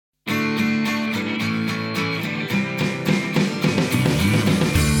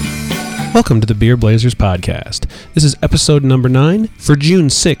Welcome to the Beer Blazers podcast. This is episode number 9 for June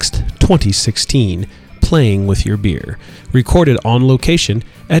 6th, 2016, Playing with Your Beer, recorded on location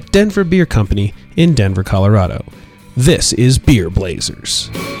at Denver Beer Company in Denver, Colorado. This is Beer Blazers.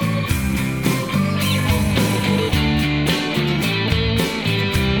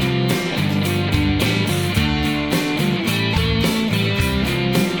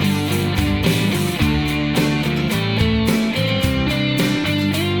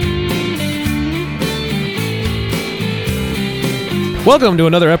 Welcome to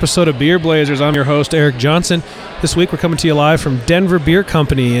another episode of Beer Blazers. I'm your host, Eric Johnson. This week we're coming to you live from Denver Beer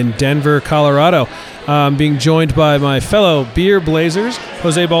Company in Denver, Colorado. I'm being joined by my fellow Beer Blazers,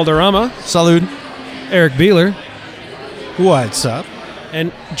 Jose Balderrama. Salud. Eric Beeler. What's up?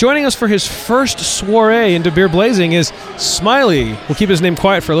 And joining us for his first soiree into beer blazing is Smiley. We'll keep his name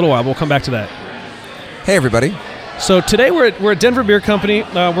quiet for a little while, but we'll come back to that. Hey, everybody. So today we're at Denver Beer Company.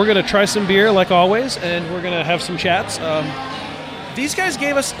 We're going to try some beer, like always, and we're going to have some chats. These guys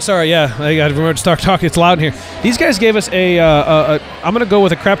gave us... Sorry, yeah, I got to remember to start talking. It's loud in here. These guys gave us I'm going to go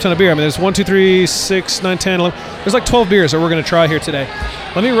with a crap ton of beer. I mean, there's 1, 2, 3, 6, 9, 10, 11. There's like 12 beers that we're going to try here today.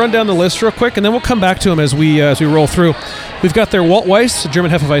 Let me run down the list real quick, and then we'll come back to them as we roll through. We've got their Walt Weiss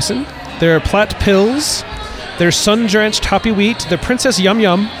German Hefeweizen, their Platt Pils, their Sun-Drenched Hoppy Wheat, their Princess Yum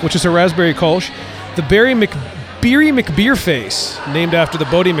Yum, which is a raspberry kolsch, the Beery McBeerface, named after the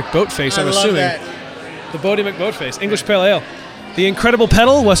Bodie McBoatface, I'm assuming. That. The Bodie McBoatface, English Pale Ale. The Incredible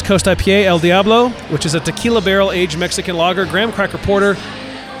Pedal, West Coast IPA, El Diablo, which is a tequila barrel-aged Mexican lager, Graham Cracker Porter,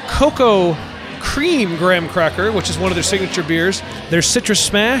 Cocoa Cream Graham Cracker, which is one of their signature beers, their Citrus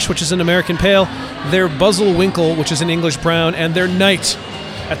Smash, which is an American Pale, their Buzzle Winkle, which is an English Brown, and their Night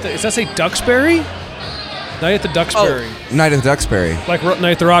does that say Duxbury? Night at the Duxbury. Oh, Night at the Duxbury. Like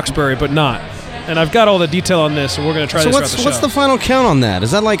Night at the Roxbury, but not. And I've got all the detail on this, and we're going to try this throughout the show. What's the final count on that?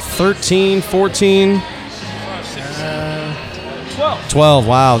 Is that like 13, 14? 12.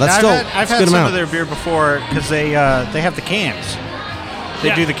 Wow, that's still I've had some of their beer before because they have the cans.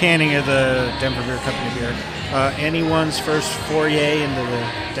 They do the canning of the Denver Beer Company beer. Anyone's first foray into the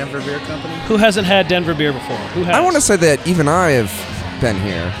Denver Beer Company? Who hasn't had Denver beer before? Who has? I want to say that even I have been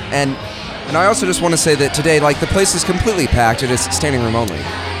here, and I also just want to say that today, like, the place is completely packed. It is standing room only.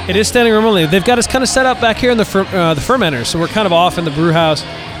 It is standing room only. They've got us kind of set up back here in the fermenters, so we're kind of off in the brew house.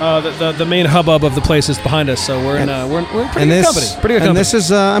 The main hubbub of the place is behind us, so we're in pretty good company. Pretty good company. And this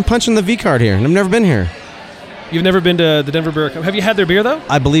is I'm punching the V card here, and I've never been here. You've never been to the Denver Beer Company? Have you had their beer though?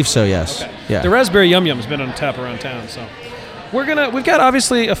 I believe so. Yes. Okay. Yeah. The Raspberry Yum Yum's been on tap around town, so we've got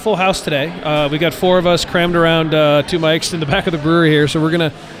obviously a full house today. We got 4 of us crammed around 2 mics in the back of the brewery here, so we're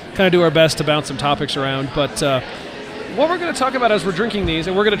gonna kind of do our best to bounce some topics around, but. What we're going to talk about as we're drinking these,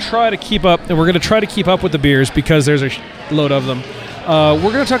 and we're going to try to keep up, with the beers because there's a load of them.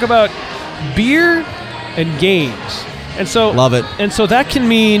 We're going to talk about beer and games, and so love it. And so that can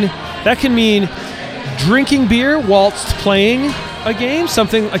mean drinking beer whilst playing a game,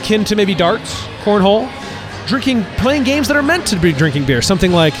 something akin to maybe darts, cornhole, playing games that are meant to be drinking beer,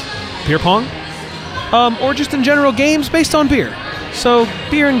 something like beer pong, or just in general games based on beer. So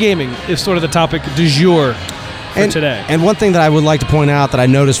beer and gaming is sort of the topic du jour. Today. And one thing that I would like to point out that I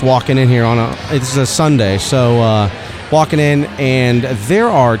noticed walking in here this is a Sunday, so walking in, and there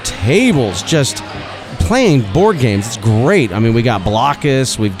are tables just playing board games. It's great. I mean, we got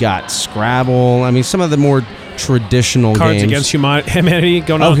Blockus, we've got Scrabble. I mean, some of the more traditional Cards games. Against Humanity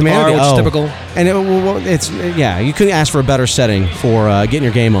going on at the bar, which is typical. And you couldn't ask for a better setting for getting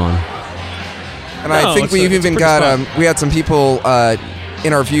your game on. And I think we've even got we had some people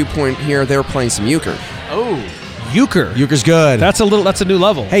in our viewpoint here. They were playing some euchre. Oh. Euchre. Euchre's good. That's a new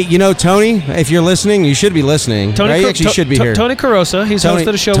level. Hey, Tony, if you're listening, you should be listening. Tony right? Actually should be here. Tony Carosa, he's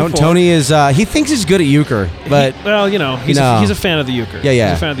hosted a show before. Tony is he thinks he's good at euchre, but he's a fan of the euchre. Yeah.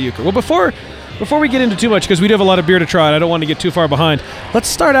 He's a fan of the euchre. Well, before we get into too much, because we do have a lot of beer to try, and I don't want to get too far behind. Let's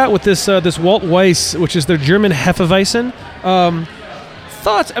start out with this Walt Weiss, which is their German Hefeweizen.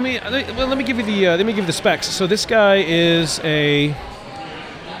 Thoughts? I mean, let me give you the specs. So this guy is a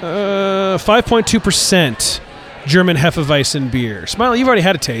 5.2%. German Hefeweizen beer. Smiley, you've already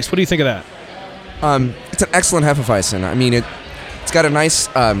had a taste. What do you think of that? It's an excellent Hefeweizen. I mean, it's got a nice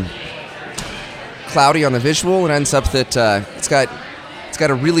cloudy on the visual. It ends up that it's got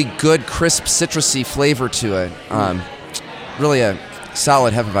a really good, crisp, citrusy flavor to it. Really a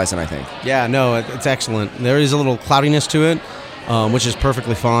solid Hefeweizen, I think. Yeah, no, it's excellent. There is a little cloudiness to it, which is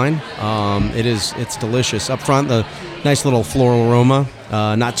perfectly fine. It's delicious. Up front, the nice little floral aroma.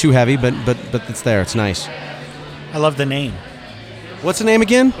 Not too heavy, but it's there. It's nice. I love the name. What's the name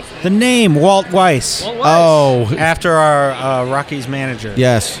again? The name, Walt Weiss. Oh, After our Rockies manager.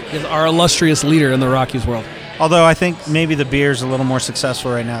 yes. Our illustrious leader in the Rockies world. Although I think maybe the beer's a little more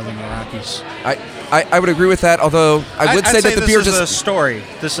successful right now than the Rockies. I would agree with that, although I would say that the beer this is a just story.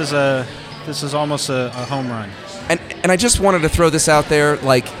 This is almost a home run. and I just wanted to throw this out there,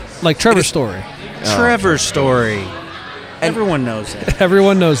 like Trevor's story. Trevor's story. Everyone knows that.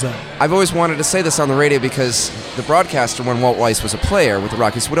 Everyone knows that. I've always wanted to say this on the radio because the broadcaster, when Walt Weiss was a player with the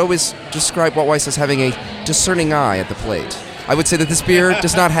Rockies, would always describe Walt Weiss as having a discerning eye at the plate. I would say that this beer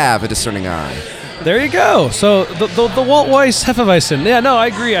does not have a discerning eye. There you go. So the Walt Weiss Hefeweizen. Yeah, no, I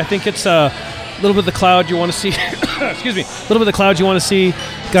agree. I think it's a little bit of the cloud you want to see. Excuse me. A little bit of the cloud you want to see.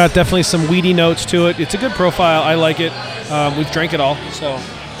 Got definitely some weedy notes to it. It's a good profile. I like it. We've drank it all, so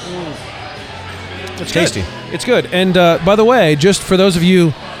it's Tasty. Good. It's good. And by the way, just for those of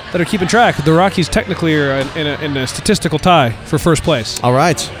you that are keeping track, the Rockies technically are in a statistical tie for first place. All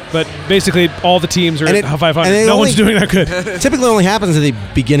right. But basically, all the teams are And at it- 500. and it No only- one's doing that good. Typically only happens at the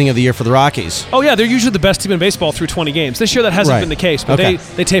beginning of the year for the Rockies. Oh, yeah, they're usually the best team in baseball through 20 games. This year, that hasn't Right. been the case, but Okay.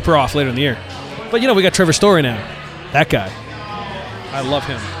 they taper off later in the year. But, we got Trevor Story now. That guy. I love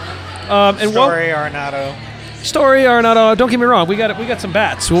him. And Story Arenado. Story Arenado, don't get me wrong, we got some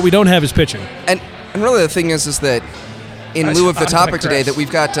bats. What we don't have is pitching. And really the thing is that in I lieu of the just- I'm topic gonna today, curse. that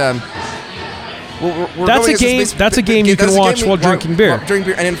we've got. We're That's going a as game- base- that's a game you can that's a watch while drinking beer. Drinking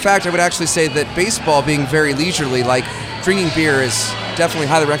beer. And in fact, I would actually say that baseball being very leisurely, like drinking beer, is definitely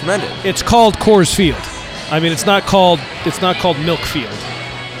highly recommended. It's called Coors Field. I mean, it's not called Milk Field.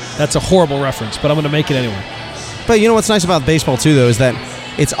 That's a horrible reference, but I'm going to make it anyway. But you know what's nice about baseball, too, though, is that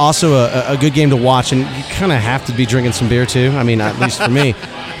it's also a good game to watch, and you kind of have to be drinking some beer, too. I mean, at least for me.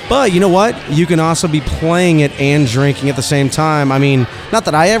 But you know what? You can also be playing it and drinking at the same time. I mean, not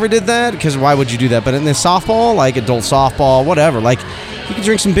that I ever did that, because why would you do that? But in the softball, like adult softball, whatever, like, you can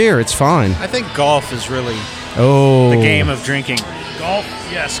drink some beer. It's fine. I think golf is really Oh. the game of drinking. Golf,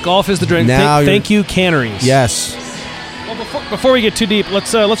 yes. Golf is the drink. Now you're- Thank you, Canneries. Yes. Well, before we get too deep,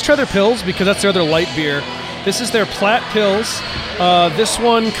 let's try their pills because that's their other light beer. This is their Platt Pills. This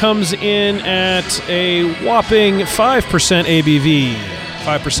one comes in at a whopping 5% ABV.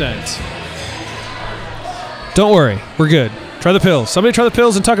 5%. Don't worry, we're good. Try the pills. Somebody try the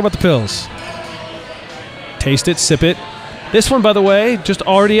pills and talk about the pills. Taste it, sip it. This one, by the way, just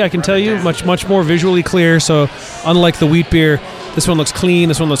already I can tell you, much more visually clear. So unlike the wheat beer, this one looks clean.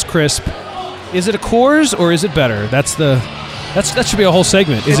 This one looks crisp. Is it a Coors or is it better? That should be a whole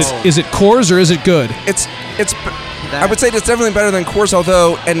segment. Is it Coors or is it good? It's. I would say it's definitely better than Coors,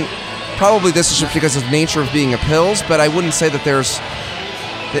 although, and probably this is just because of the nature of being a pills, but I wouldn't say that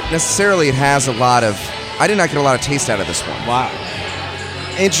that necessarily it has a lot of. I did not get a lot of taste out of this one. Wow.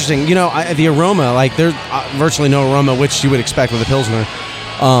 Interesting. You know, the aroma, like there's virtually no aroma, which you would expect with a Pilsner.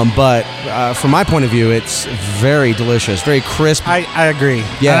 But from my point of view, it's very delicious, very crisp. I agree.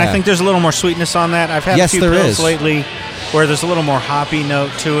 Yeah. And I think there's a little more sweetness on that. I've had Yes, a few there pills is. lately where there's a little more hoppy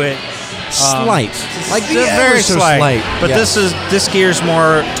note to it. Slight. Like They're ever very so slight. But yes. this gears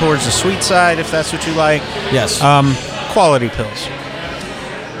more towards the sweet side, if that's what you like. Yes. Quality pills.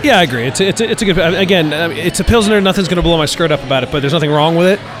 Yeah, I agree. It's a good. Again, it's a Pilsner. Nothing's going to blow my skirt up about it, but there's nothing wrong with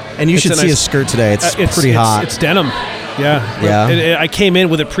it. and you it's should a see nice- his skirt today. It's pretty hot. It's denim. Yeah. Yeah. I came in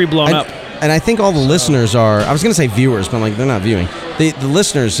with it pre-blown and, up. and I think all the listeners are. I was going to say viewers, but like they're not viewing. The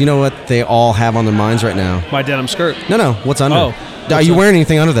listeners, you know what they all have on their minds right now? My denim skirt. No. What's under? Oh, Are what's you up? wearing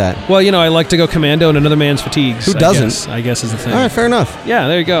anything under that? Well, I like to go commando in another man's fatigues. Who doesn't? I guess is the thing. All right, fair enough. Yeah,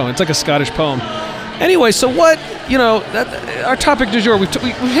 there you go. It's like a Scottish poem. Anyway, so what? Our topic du jour. We've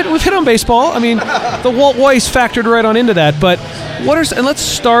hit on baseball. I mean, the Walt Weiss factored right on into that. But and let's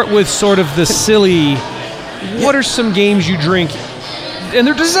start with sort of the silly. What are some games you drink? And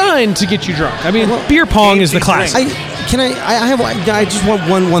they're designed to get you drunk. I mean, beer pong is the classic. I just want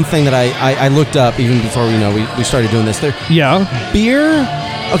one thing that I looked up even before we started doing this. Yeah. Beer.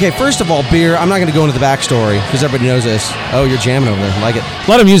 Okay, first of all, beer. I'm not going to go into the backstory because everybody knows this. Oh, you're jamming over there. I like it.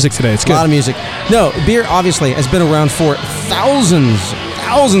 A lot of music today. It's A good. lot of music. No, beer obviously has been around for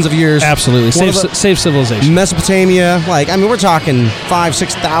thousands of years. Absolutely. One of the- Save civilization. Mesopotamia, we're talking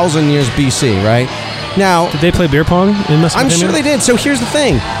 5,000-6,000 years BC, right? Now, Did they play beer pong in Mesopotamia? I'm sure they did. So here's the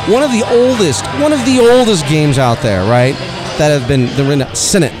thing: one of the oldest games out there, right? That have been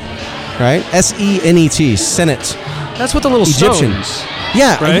Senet, right? Senet, Senet. That's what the little Egyptian. stones.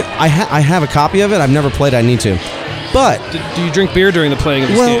 Yeah, Right? I have a copy of it. I've never played it. I need to. But Do you drink beer during the playing of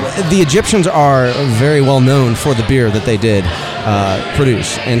this game? the Egyptians are very well known for the beer that they did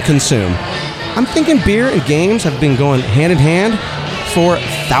produce and consume. I'm thinking beer and games have been going hand in hand for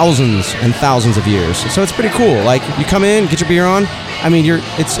thousands and thousands of years. So it's pretty cool. Like, you come in, get your beer on, I mean,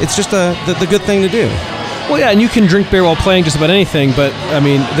 it's just the good thing to do. Well, yeah, and you can drink beer while playing just about anything, but, I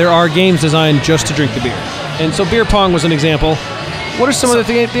mean, there are games designed just to drink the beer. And so beer pong was an example. What are some of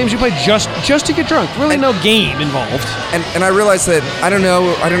the games you play just to get drunk? Really no game involved. And I realize that, I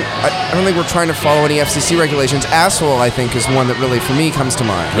don't think we're trying to follow any FCC regulations. Asshole, I think, is one that really, for me, comes to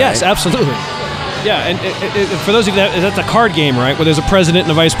mind. Right? Yes, absolutely. Yeah, and for those of you that's a card game, right, where there's a president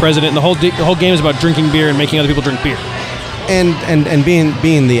and a vice president, and the whole game is about drinking beer and making other people drink beer. And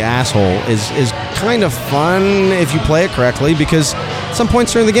being the asshole is kind of fun if you play it correctly, because at some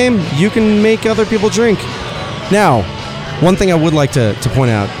points during the game you can make other people drink. Now, one thing I would like to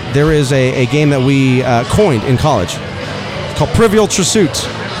point out, there is a game that we coined in college. It's called Trivial Pursuit.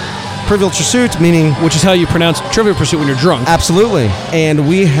 Trivial Pursuit, meaning... Which is how you pronounce Trivial Pursuit when you're drunk. Absolutely. And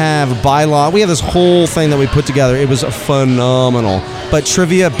we have bylaw. We have this whole thing that we put together. It was phenomenal. But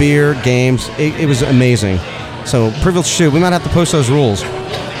trivia, beer, games, it was amazing. So, Trivial Pursuit, we might have to post those rules.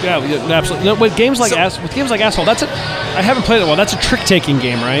 Yeah, absolutely. No, with games like Asshole, I haven't played it well. That's a trick-taking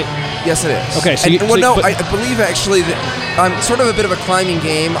game, right? Yes, it is. Okay, I believe actually that sort of a bit of a climbing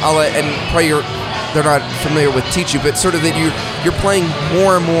game. And probably they're not familiar with Teach You, but sort of that you're playing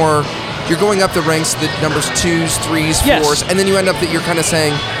more and more. You're going up the ranks, the numbers 2s, 3s, 4s, yes. And then you end up that you're kind of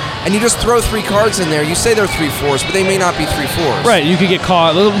saying, and you just throw 3 cards in there. You say they're 3 4s, but they may not be 3 4s. Right. You could get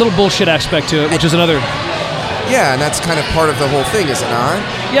caught. A little bullshit aspect to it, which is another. Yeah, and that's kind of part of the whole thing, is it not?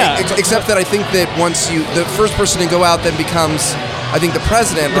 Yeah. Except that I think that once the first person to go out then becomes, I think, the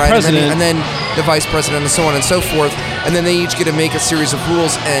president, right? President. And then the vice president, and so on and so forth. And then they each get to make a series of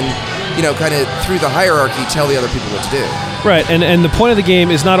rules and, kind of through the hierarchy, tell the other people what to do. Right, and the point of the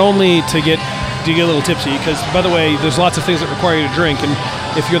game is not only to get a little tipsy, because, by the way, there's lots of things that require you to drink, and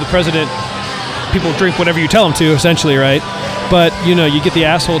if you're the president, people drink whatever you tell them to, essentially, right? But, you get the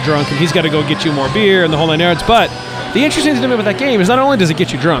asshole drunk, and he's got to go get you more beer and the whole 9 yards. But the interesting thing about that game is not only does it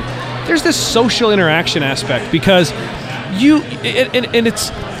get you drunk, there's this social interaction aspect, because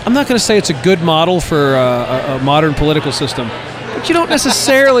it's, I'm not going to say it's a good model for a modern political system, but you don't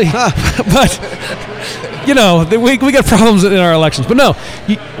necessarily, but, we got problems in our elections. But no,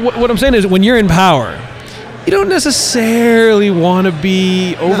 what I'm saying is when you're in power, you don't necessarily want to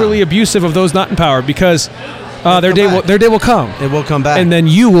be overly abusive of those not in power, because their day will come. It will come back. And then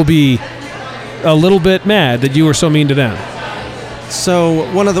you will be a little bit mad that you were so mean to them.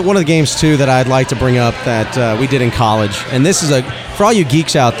 So one of the games too that I'd like to bring up that we did in college, and this is for all you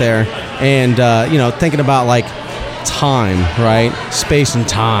geeks out there, and thinking about like time, right? Space and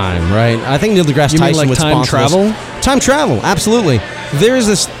time, right? I think Neil deGrasse Tyson mean like would time sponsor travel? this. Time travel, absolutely. There's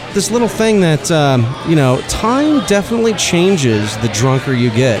this little thing that time definitely changes the drunker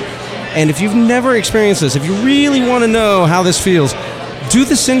you get. And if you've never experienced this, if you really want to know how this feels, do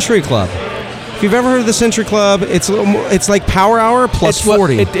the Century Club. If you've ever heard of the Century Club, it's like Power Hour plus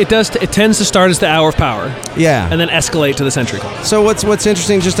 40. It tends to start as the hour of power. Yeah. And then escalate to the Century Club. So what's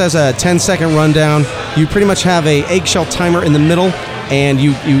interesting, just as a 10-second rundown, you pretty much have a eggshell timer in the middle, and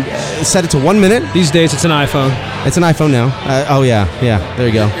you set it to 1 minute. These days, it's an iPhone. It's an iPhone now. Oh, yeah, there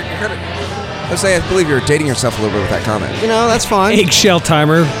you go. I believe you're dating yourself a little bit with that comment. That's fine. Eggshell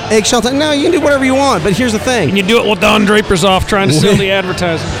timer. Eggshell timer. No, you can do whatever you want, but here's the thing. And you do it while Don Draper's off trying to sell the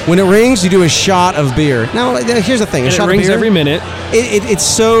advertising. When it rings, you do a shot of beer. Now, here's the thing. And a shot it rings of beer, every minute. It's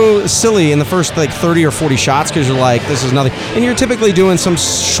so silly in the first 30 or 40 shots, because you're like, this is nothing. And you're typically doing some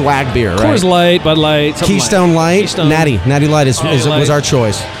swag beer, right? Coors Light, Bud Light, Keystone Light. Keystone. Natty Light was our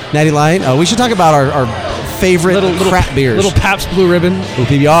choice. Natty Light. We should talk about our favorite crap beers. Little Pabst Blue Ribbon. Little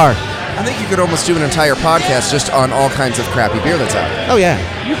PBR. I think you could almost do an entire podcast just on all kinds of crappy beer that's out there. Oh, yeah.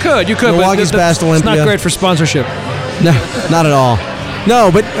 You could. Milwaukee's Best, Olympia. It's not great for sponsorship. No, not at all.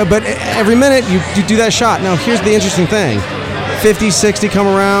 No, but every minute you do that shot. Now, here's the interesting thing. 50, 60 come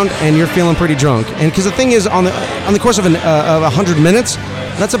around, and you're feeling pretty drunk. And because the thing is, on the course of 100 minutes,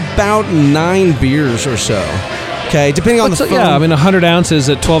 that's about 9 beers or so. Okay, depending on the film. Yeah, 100 ounces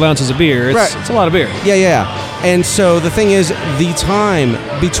at 12 ounces of beer. Right. It's a lot of beer. Yeah. And so the thing is, the time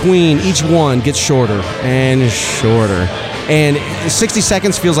between each one gets shorter and shorter. And 60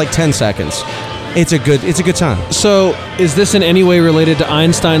 seconds feels like 10 seconds. It's a good time. So, is this in any way related to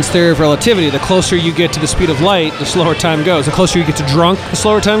Einstein's theory of relativity? The closer you get to the speed of light, the slower time goes. The closer you get to drunk, the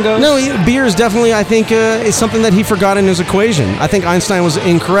slower time goes? No, beer is definitely, I think, is something that he forgot in his equation. I think Einstein was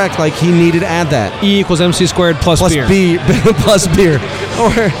incorrect. Like, he needed to add that. E equals MC squared plus beer. Plus beer.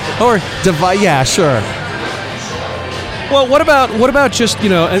 Or divide. Yeah, sure. Well, what about just,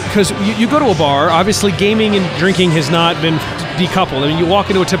 because you go to a bar, obviously gaming and drinking has not been decoupled. I mean, you walk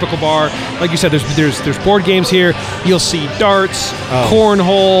into a typical bar, like you said, there's board games here. You'll see darts,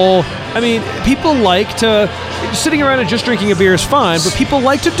 cornhole. I mean, people like to sitting around and just drinking a beer is fine, but people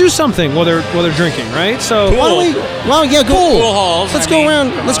like to do something while they're drinking, right? So Why don't we? Well, yeah, go. Pool halls. Let's go around.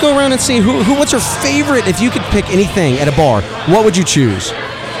 Let's go around and see who. What's your favorite? If you could pick anything at a bar, what would you choose?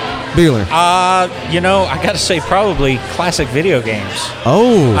 Beeler. I got to say probably classic video games.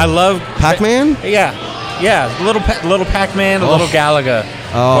 Oh, I love Pac-Man. Yeah, little Pac-Man, a little Galaga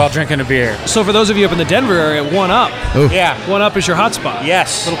while drinking a beer. So for those of you up in the Denver area, 1UP. Ooh. Yeah. 1UP is your hotspot.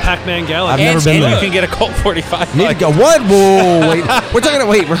 Yes. Little Pac-Man Galaga. I've never been and there. you can get a Colt 45. Need to go. What? Whoa, wait. We're talking.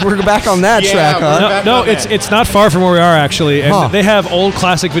 Wait, we're back on that Yeah, track, huh? we're back No, on that. it's not far from where we are actually, and Huh. they have old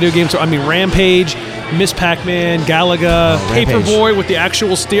classic video games. I mean, Rampage, Miss Pac-Man, Galaga, Rampage. Paperboy with the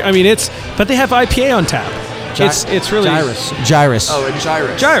actual steer. I mean, but they have IPA on tap. It's really Gyrus. Oh, and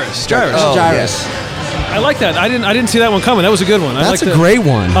Gyrus. Gyrus. Oh, Gyrus. yes. I like that. I didn't see that one coming. That was a good one. I That's like a great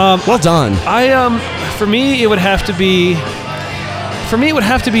one. Well done. For me, it would have to be. It would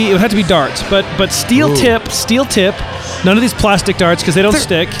have to be darts, but steel tip. None of these plastic darts because they don't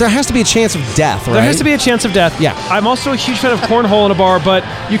stick. There has to be a chance of death, right? There has to be a chance of death. Yeah. I'm also a huge fan of cornhole in a bar, but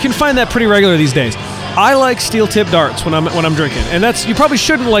you can find that pretty regular these days. I like steel tip darts when I'm drinking, and you probably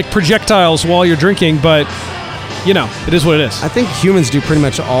shouldn't like projectiles while you're drinking, but it is what it is. I think humans do pretty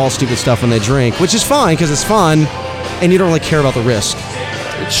much all stupid stuff when they drink, which is fine because it's fun, and you don't really care about the risk.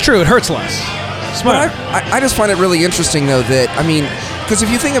 It's true. It hurts less. But Smart. I just find it really interesting, though, that, I mean, because if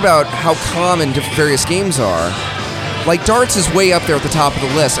you think about how common various games are, like darts is way up there at the top of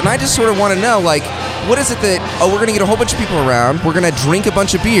the list, and I just sort of want to know, like, what is it that, we're going to get a whole bunch of people around, we're going to drink a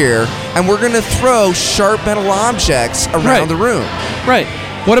bunch of beer, and we're going to throw sharp metal objects around Right. the room. Right.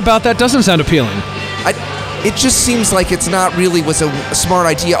 What about that doesn't sound appealing? It just seems like it's not really was a smart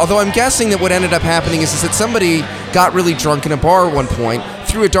idea, although I'm guessing that what ended up happening is that somebody got really drunk in a bar at one point,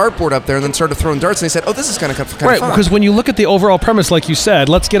 threw a dartboard up there, and then started throwing darts, and they said, this is kind of fun. Right, because when you look at the overall premise, like you said,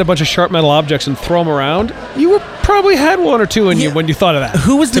 let's get a bunch of sharp metal objects and throw them around. You probably had one or two in you when you thought of that.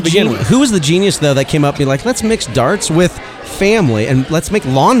 Who was the begin with? Who was the genius though that came up and be like, let's mix darts with family and let's make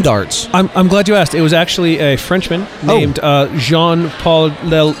lawn darts? I'm glad you asked. It was actually a Frenchman named Jean-Paul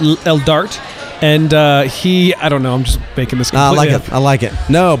Eldart. And I don't know, I'm just making this completely up. I like it.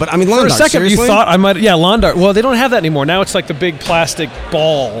 No, but I mean, lawn For a darts, second, seriously? you thought I might, lawn dart. Well, they don't have that anymore. Now it's like the big plastic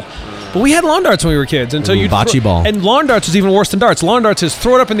ball. But we had lawn darts when we were kids. Until you bocce ball. And lawn darts is even worse than darts. Lawn darts is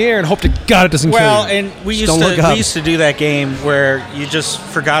throw it up in the air and hope to God it doesn't kill you. Well, and we Just don't look up. used to do that game where you just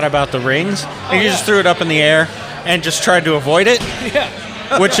forgot about the rings and you just threw it up in the air and just tried to avoid it.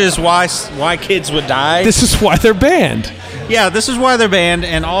 Yeah. Which is why kids would die. This is why they're banned. Yeah, this is why they're banned,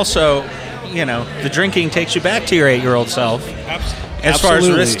 and also, the drinking takes you back to your 8-year-old self. As far as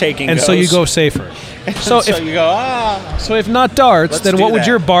Absolutely. risk taking and goes. so you go safer. So you go, So if not darts, Let's then do what would that.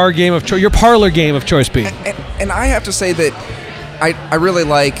 your bar game of choice, your parlor game of choice be? And I have to say that I really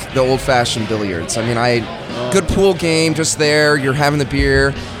like the old-fashioned billiards. I mean, good pool game, just there. You're having the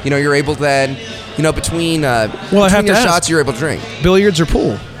beer. You're able to then, between I have between to your ask. shots, you're able to drink. Billiards or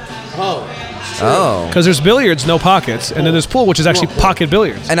pool? Oh. Because there's billiards, no pockets, and then there's pool, which is actually pocket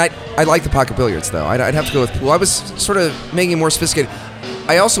billiards. And I like the pocket billiards, though. I'd have to go with pool. I was sort of making it more sophisticated.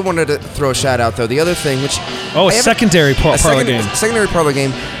 I also wanted to throw a shout out, though. The other thing, which Oh, a I haven't- secondary parlor game. Secondary parlor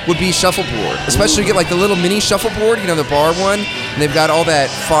game would be shuffleboard. Especially you get like the little mini shuffleboard, the bar one, and they've got all that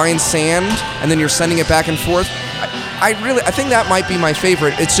fine sand, and then you're sending it back and forth. I think that might be my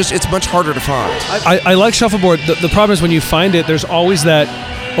favorite. It's much harder to find. I like shuffleboard. The problem is when you find it, there's always that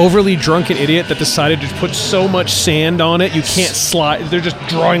overly drunken idiot that decided to put so much sand on it you can't slide. They're just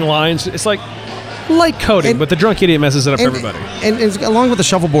drawing lines. It's like light coating, but the drunk idiot messes it up for everybody. And along with the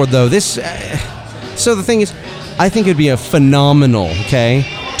shuffleboard, though, this. So the thing is, I think it'd be a phenomenal,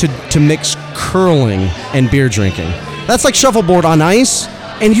 to mix curling and beer drinking. That's like shuffleboard on ice,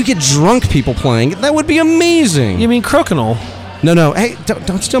 and you get drunk people playing. That would be amazing. You mean crokinole? No. Hey,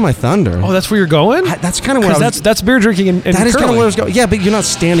 don't steal my thunder. Oh, that's where you're going? That's kind of where I Because was. that's beer drinking and That is kind of curling. where I was going. Yeah, but you're not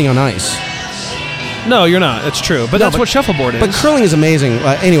standing on ice. No, you're not. It's true. But that's what shuffleboard is. But curling is amazing.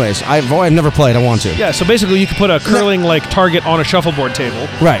 Anyways, I've never played. I want to. Yeah, so basically you could put a curling target on a shuffleboard table.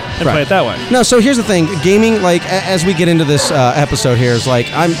 Right. And play it that way. No, so here's the thing. Gaming, as we get into this episode here, is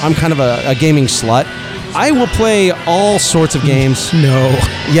I'm kind of a gaming slut. I will play all sorts of games. No.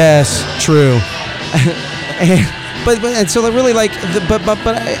 Yes, true. And so they're really but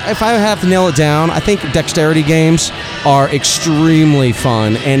if I have to nail it down, I think dexterity games are extremely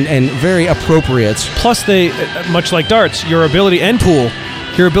fun and very appropriate. Plus, they, much like darts, your ability and pool,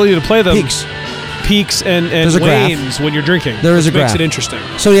 your ability to play them. Peaks. peaks and There's a graph. wanes when you're drinking. There is which a graph. makes it interesting.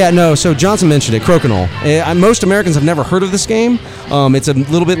 So yeah, no. So Johnson mentioned it, crokinole. Most Americans have never heard of this game. It's a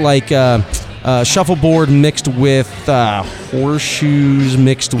little bit like shuffleboard mixed with horseshoes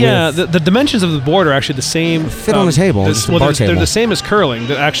mixed Yeah, with. the dimensions of the board are actually the same. Fit on a table, just a bar they're table. the same as curling,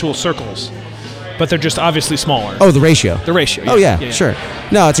 the actual circles, but they're just obviously smaller. Oh, the ratio. The ratio. Oh yeah, sure.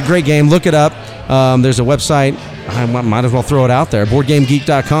 No, it's a great game. Look it up. There's a website. I might as well throw it out there.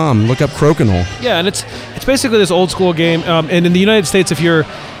 BoardGameGeek.com. Look up crokinole. Yeah, and it's basically this old school game. And in the United States, if you're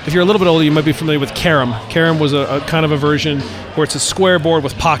a little bit older, you might be familiar with Carom. Carom was a kind of a version where it's a square board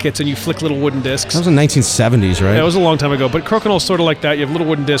with pockets and you flick little wooden discs. That was in 1970s, right? Yeah, it was a long time ago. But crokinole's sort of like that. You have little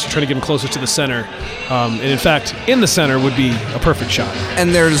wooden discs. You're trying to get them closer to the center. And in fact, in the center would be a perfect shot. And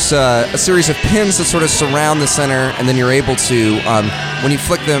there's a series of pins that sort of surround the center, and then you're able to, when you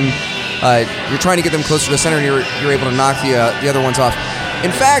flick them, you're trying to get them closer to the center, and you're able to knock the other ones off.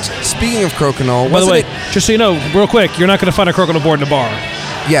 In fact, speaking of crokinole, By the way, just so you know, real quick, you're not going to find a crokinole board in a bar.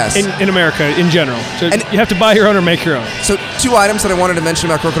 Yes. In America, in general. So And- you have to buy your own or make your own. So 2 items that I wanted to mention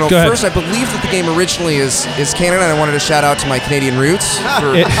about crokinole. Go ahead. First, I believe that the game originally is Canada, and I wanted to shout out to my Canadian roots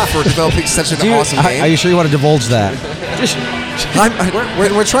for developing such an awesome game. Are you sure you want to divulge that?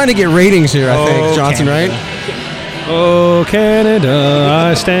 We're trying to get ratings here, I think, Johnson, Canada. right? Oh, Canada,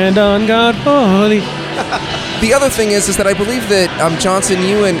 I stand on God for thee. The other thing is that I believe that Johnson,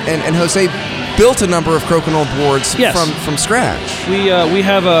 you and Jose built a number of crokinole boards Yes. from scratch. We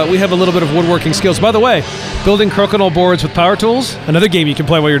have a little bit of woodworking skills. By the way, building crokinole boards with power tools, another game you can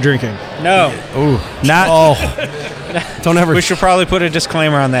play while you're drinking. No. Ooh, Not. don't ever. We should probably put a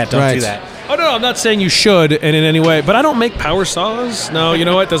disclaimer on that. Don't Right. do that. Oh no, I'm not saying you should and in any way, but I don't make power saws. No, you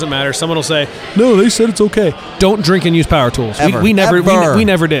know what? Doesn't matter. Someone will say, "No, they said it's okay." Don't drink and use power tools. Ever. We never Ever. we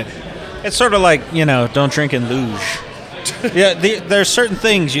never did. It's sort of like, don't drink and luge. Yeah, there's certain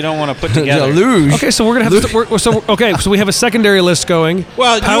things you don't want to put together. luge. Okay, so we're gonna have so we have a secondary list going.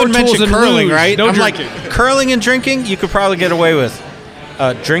 Well, you Power would mention tools and curling, luge. right? No I'm drinking. like, curling and drinking, you could probably get away with.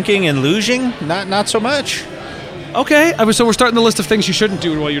 Drinking and luging, not so much. Okay, so we're starting the list of things you shouldn't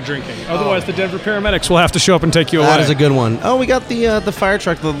do while you're drinking. Otherwise, the Denver paramedics will have to show up and take you away. That is a good one. Oh, we got the fire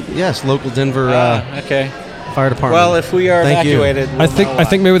truck. Local Denver Okay. fire department. Well, if we are Thank you. evacuated, we'll I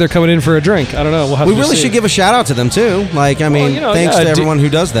think maybe they're coming in for a drink. I don't know. We'll have we to really see. should give a shout out to them too. Like, I mean, thanks to everyone who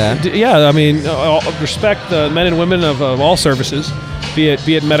does that. Yeah, I mean, respect the men and women of all services, be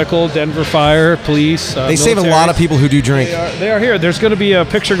it medical, Denver Fire, police. They save a military. lot of people who do drink. They are here. There's going to be a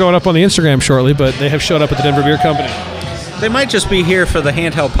picture going up on the Instagram shortly, but they have showed up at the Denver Beer Company. They might just be here for the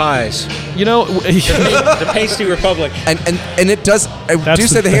handheld pies. You know, The Pasty Republic. And it does. I That's do the-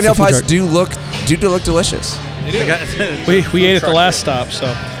 say the that's the handheld food pies truck. do look delicious. we ate at the last stop.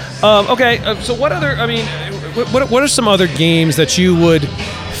 So, okay. So what other? I mean, what are some other games that you would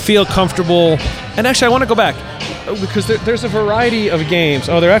feel comfortable? And actually, I want to go back because there's a variety of games.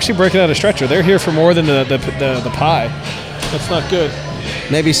 Oh, they're actually breaking out a stretcher. They're here for more than the pie. That's not good.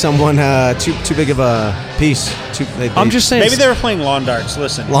 Maybe someone too big of a piece. I'm just saying. Maybe they were playing lawn darts.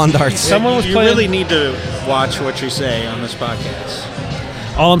 Listen. lawn darts. Someone was you playing- really need to watch what you say on this podcast.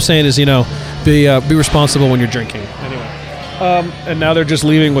 All I'm saying is, be responsible when you're drinking. Anyway, and now they're just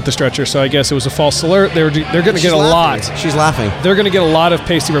leaving with the stretcher. So I guess it was a false alert. They're going to get a lot. She's laughing. They're going to get a lot of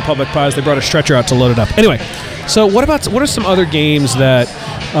Pasty Republic pies. They brought a stretcher out to load it up. Anyway, so what are some other games that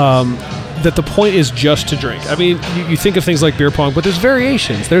that the point is just to drink? I mean, you think of things like beer pong, but there's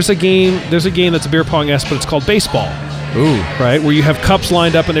variations. There's a game that's a beer pong-esque, but it's called baseball. Ooh. Right, where you have cups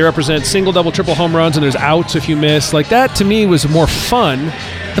lined up and they represent single, double, triple home runs, and there's outs if you miss. Like that, to me, was more fun.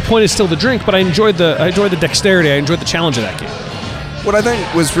 The point is still to drink, but I enjoyed the dexterity. I enjoyed the challenge of that game. What I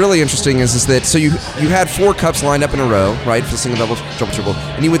think was really interesting is that so you had 4 cups lined up in a row, right, for the single, double, triple,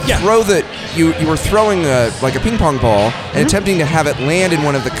 and you would throw you were throwing like a ping pong ball and attempting to have it land in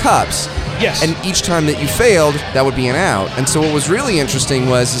one of the cups. Yes. And each time that you failed, that would be an out. And so what was really interesting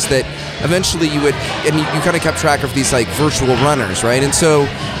was that eventually you kind of kept track of these like virtual runners, right? And so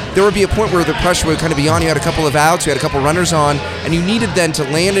there would be a point where the pressure would kind of be on. You had a couple of outs, you had a couple runners on, and you needed then to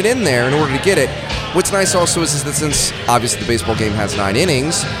land it in there in order to get it. What's nice also is that since obviously the baseball game has 9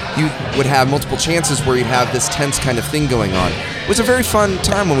 innings, you would have multiple chances where you'd have this tense kind of thing going on. It was a very fun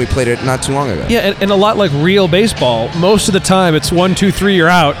time when we played it not too long ago. Yeah, and a lot like real baseball, most of the time it's 1, 2, 3, you're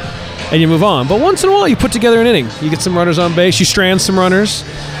out, and you move on. But once in a while, you put together an inning. You get some runners on base, you strand some runners,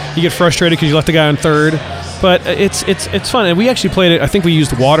 you get frustrated because you left the guy on third. But it's fun, and we actually played it. I think we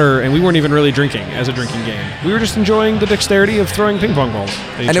used water, and we weren't even really drinking as a drinking game. We were just enjoying the dexterity of throwing ping pong balls.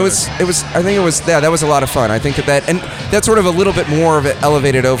 at each And it other. was. I think it was. Yeah, that was a lot of fun. I think and that's sort of a little bit more of it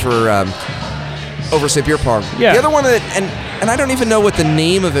elevated over over say beer pong. Yeah. The other one that and I don't even know what the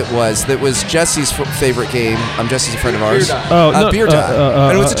name of it was. That was Jesse's favorite game. Jesse's a friend of ours. Beer die.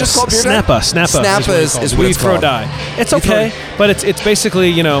 And was it just called beer die? Snappa is where what you it's throw called. die. It's okay, but it's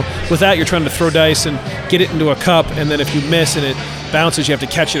basically, with that you're trying to throw dice and get it into a cup, and then if you miss and it bounces, you have to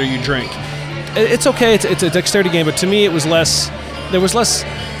catch it or you drink. It's okay. It's a dexterity game, but to me it was less. There was less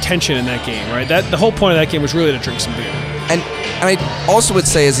tension in that game, right? The whole point of that game was really to drink some beer. And I also would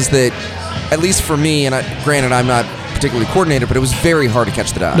say is that, at least for me, and granted I'm not particularly coordinated, but it was very hard to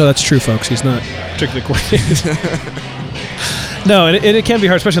catch the die. No, that's true, folks. He's not particularly coordinated. No, and it can be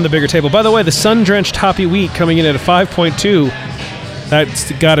hard, especially on the bigger table. By the way, the sun-drenched hoppy wheat coming in at a 5.2.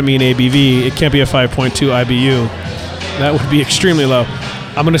 That's got to mean ABV. It can't be a 5.2 IBU. That would be extremely low.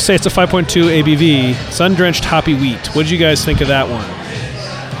 I'm going to say it's a 5.2 ABV, sun-drenched hoppy wheat. What did you guys think of that one?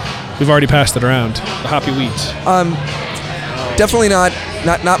 We've already passed it around. The hoppy wheat. Definitely not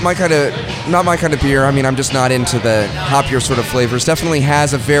my kind of beer. I mean, I'm just not into the hoppier sort of flavors. Definitely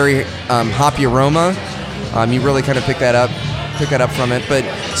has a very hoppy aroma. You really kind of pick that up from it. But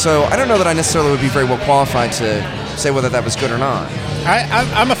so I don't know that I necessarily would be very well qualified to say whether that was good or not.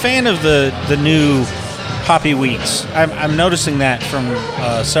 I'm a fan of the new hoppy wheats. I'm noticing that from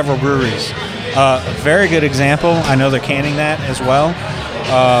several breweries. A very good example. I know they're canning that as well.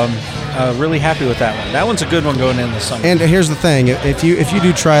 Really happy with that one. That one's a good one going in the summer. And here's the thing: if you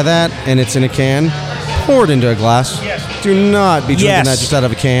do try that and it's in a can, pour it into a glass. Yes. Do not be drinking that just out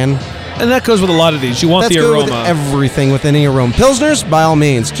of a can. And that goes with a lot of these. You want the aroma. With everything with any aroma. Pilsners, by all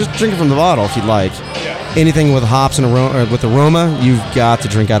means, just drink it from the bottle if you'd like. Yeah. Anything with hops and with aroma, you've got to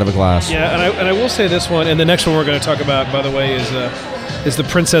drink out of a glass. Yeah, and I will say this one, and the next one we're going to talk about, by the way, is the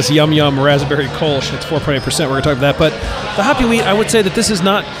Princess Yum Yum Raspberry Kolsch. It's 4.8%. We're going to talk about that. But the hoppy wheat, I would say that this is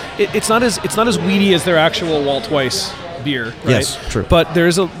not. It's not as weedy as their actual Walt Weiss beer. Right? Yes, true. But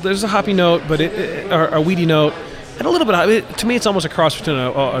there's a hoppy note, but or a weedy note, and a little bit of. To me, it's almost a cross between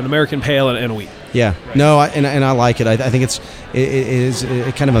an American pale and a wheat. Yeah. No, I like it. I think it is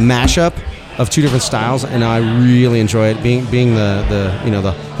kind of a mashup of two different styles, and I really enjoy it. Being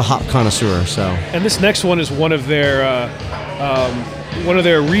the hop connoisseur. So. And this next one is one of their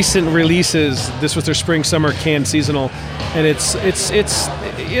recent releases. This was their spring summer canned seasonal, and it's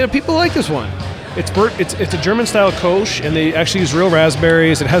people like this one. It's a German style Kolsch, and they actually use real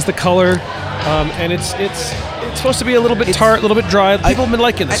raspberries. It has the color, and it's supposed to be a little bit tart, a little bit dry. People have been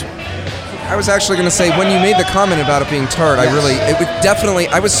liking this one. I was actually going to say, when you made the comment about it being tart,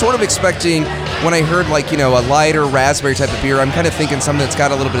 I was sort of expecting, when I heard a lighter raspberry type of beer, I'm kind of thinking something that's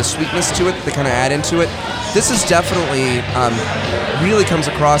got a little bit of sweetness to it that they kind of add into it. This is definitely, really comes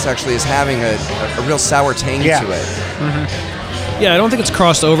across actually as having a real sour tang to it. Mm-hmm. Yeah, I don't think it's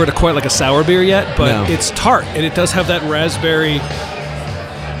crossed over to quite like a sour beer yet, but it's tart, and it does have that raspberry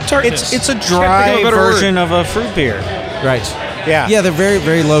tartness. It's a dry version of a fruit beer. Right. Yeah, they're very,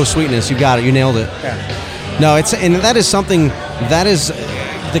 very low sweetness. You got it. You nailed it. Yeah. No, and that is something, that is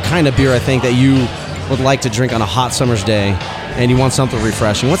the kind of beer I think that you would like to drink on a hot summer's day, and you want something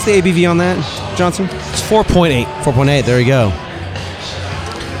refreshing. What's the ABV on that, Johnson? It's 4.8. 4.8, there you go.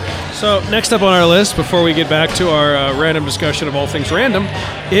 So next up on our list, before we get back to our random discussion of all things random,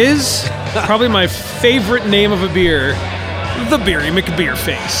 is probably my favorite name of a beer, the Beery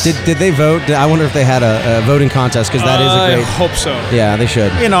McBeerface. Did they vote? I wonder if they had a voting contest, because that is a great... I hope so. Yeah, they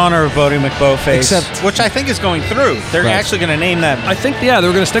should. In honor of Bodie McBoatface, which I think is going through. They're actually going to name that. I think, they were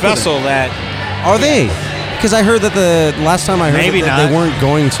going to stick vessel with it. That. Are they? Because I heard that the last time I heard that they weren't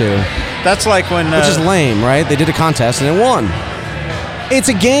going to. That's like when... which is lame, right? They did a contest and it won. It's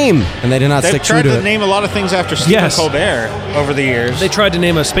a game, and they did not stick true to it. They've tried to name a lot of things after Stephen Colbert over the years. They tried to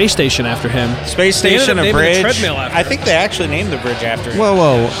name a space station after him. Space station, a bridge. A treadmill after I think they actually named the bridge after him.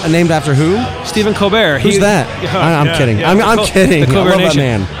 Whoa. Named after who? Stephen Colbert. Who's that? I'm kidding. Yeah, I'm kidding. The Colbert I love Nation.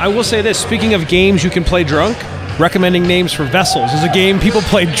 that man. I will say this. Speaking of games you can play drunk, recommending names for vessels is a game people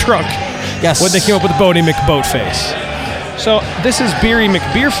played drunk. Yes. When they came up with Bodie McBoatface. So this is Beery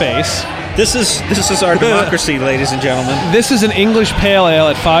McBeerface. This is our democracy, ladies and gentlemen. This is an English pale ale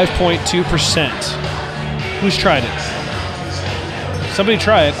at 5.2%. Who's tried it? Somebody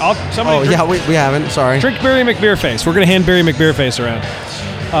try it. We haven't. Sorry. Drink Beery McBeerface. We're going to hand Beery McBeerface around.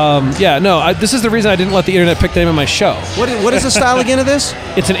 This is the reason I didn't let the internet pick the name of my show. What is the style again of this?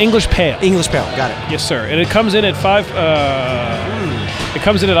 It's an English pale. English pale. Got it. Yes, sir. And it comes in at 5. It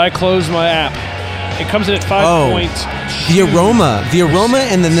comes in at I closed my app. It comes in at 5. The aroma,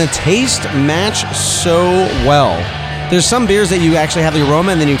 and then the taste match so well. There's some beers that you actually have the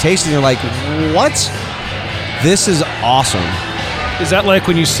aroma, and then you taste it, and you're like, what? This is awesome. Is that like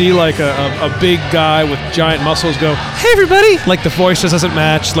when you see like a big guy with giant muscles go, "Hey everybody!" Like the voice just doesn't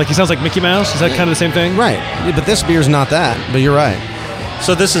match. Like he sounds like Mickey Mouse. Is that kind of the same thing? Right. Yeah, but this beer's not that. But you're right.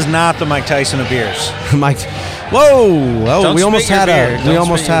 So this is not the Mike Tyson of beers. Mike. Whoa! Don't We almost spit your had beer. Don't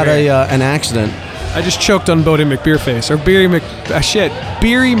spit your beer. an accident. I just choked on Bodie McBeerface or Beery McBeerface.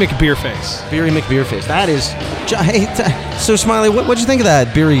 Beery McBeerface. That is. Hey, so Smiley, what'd you think of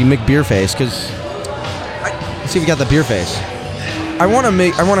that Beery McBeerface? Because let's see if you got the beer face. I want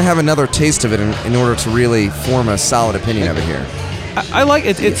to have another taste of it in order to really form a solid opinion of it here. I like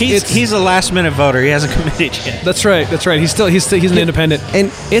it. He's a last minute voter. He hasn't committed yet. That's right. He's an independent,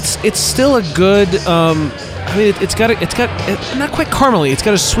 and it's still a good. I mean, it's got not quite caramely. It's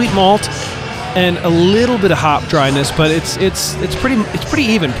got a sweet malt and a little bit of hop dryness, but it's pretty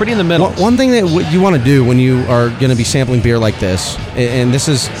even, pretty in the middle. One thing that you want to do when you are going to be sampling beer like this, and this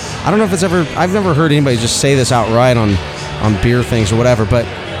is, I don't know if I've never heard anybody just say this outright on beer things or whatever, but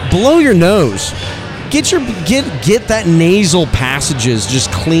blow your nose. Get that nasal passages just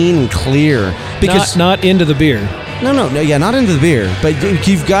clean and clear, because not into the beer. No, not into the beer, but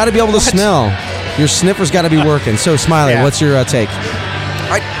you've got to be able to smell. Your sniffer's got to be working. So, Smiley, what's your take?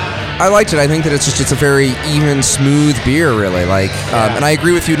 I liked it. I think that it's a very even, smooth beer, really. And I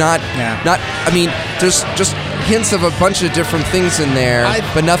agree with you. I mean, there's just hints of a bunch of different things in there,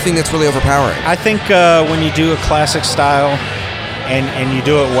 but nothing that's really overpowering. I think when you do a classic style and you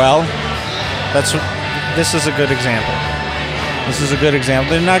do it well, this is a good example.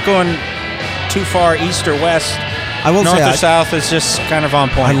 They're not going too far east or west. I will North say or south is just kind of on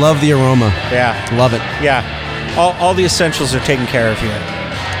point. I love the aroma. Yeah. Love it. Yeah. All the essentials are taken care of here.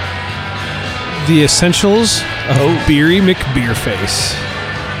 The essentials of Beery McBeerface.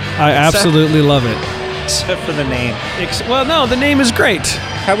 I absolutely love it. Except for the name. Well, no, the name is great.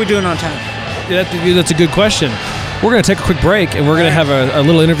 How are we doing on time? That's a good question. We're going to take a quick break, and we're going to have a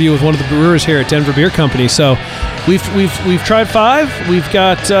little interview with one of the brewers here at Denver Beer Company. So, we've tried 5. We've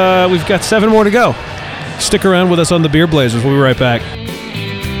got 7 more to go. Stick around with us on the Beer Blazers. We'll be right back.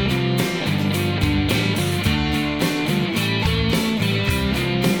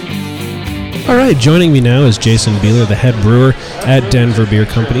 All right, joining me now is Jason Beeler, the head brewer at Denver Beer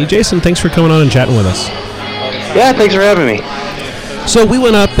Company. Jason, thanks for coming on and chatting with us. Yeah, thanks for having me. So we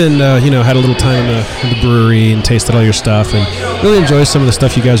went up and had a little time in the brewery and tasted all your stuff and really enjoyed some of the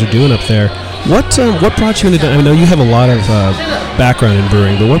stuff you guys are doing up there. What brought you into? I know you have a lot of background in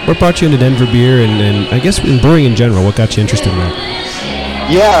brewing, but what brought you into Denver Beer and I guess in brewing in general? What got you interested in that?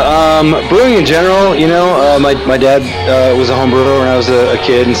 Yeah, brewing in general, my dad was a home brewer when I was a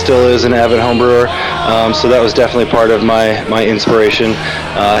kid and still is an avid home brewer, so that was definitely part of my inspiration.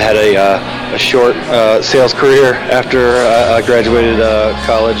 I had a short sales career after I graduated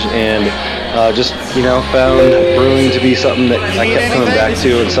college and just, found brewing to be something that I kept coming back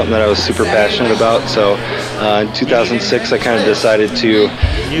to and something that I was super passionate about. So in 2006, I kind of decided to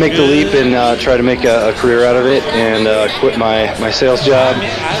make the leap and try to make a career out of it and quit my sales job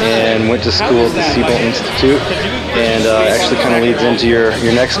and went to school at the Siebel Institute. And actually kind of leads into your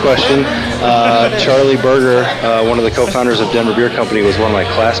next question. Charlie Berger, one of the co-founders of Denver Beer Company, was one of my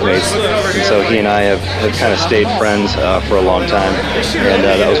classmates. And so he and I have kind of stayed friends for a long time. And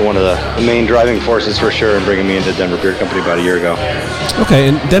that was one of the main driving forces for sure in bringing me into Denver Beer Company about a year ago. Okay,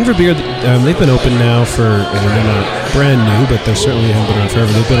 and Denver Beer, they've been open now for, they're not brand new, but they certainly haven't been around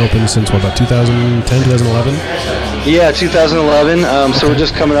forever. They've been open since, about 2010, 2011? Yeah, 2011. So we're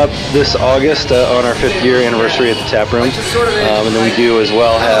just coming up this August on our 5th year anniversary at the tap room. And then we do as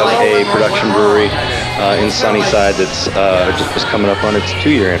well have a production brewery in Sunnyside that's just coming up on its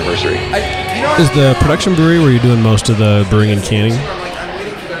 2-year anniversary. Is the production brewery where you're doing most of the brewing and canning?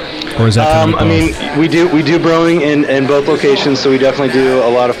 Or is that kind of we do brewing in both locations, so we definitely do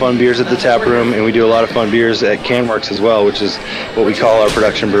a lot of fun beers at the tap room, and we do a lot of fun beers at CanWorks as well, which is what we call our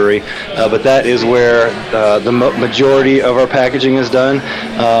production brewery. But that is where the majority of our packaging is done.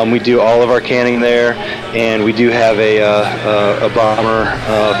 We do all of our canning there, and we do have a bomber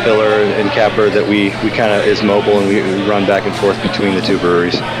filler and capper that we kind of is mobile, and we run back and forth between the two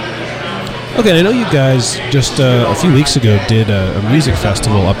breweries. Okay, I know you guys just a few weeks ago did a music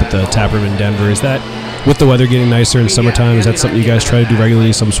festival up at the tap room in Denver. Is that, with the weather getting nicer in summertime, is that something you guys try to do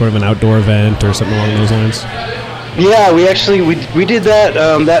regularly, some sort of an outdoor event or something along those lines? Yeah, we did that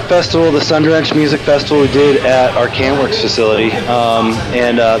that festival, the Sundrench Music Festival, we did at our CanWorks facility,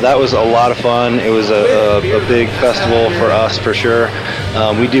 and that was a lot of fun. It was a big festival for us for sure.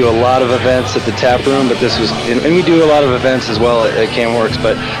 We do a lot of events at the tap room, but this was, and we do a lot of events as well at CanWorks.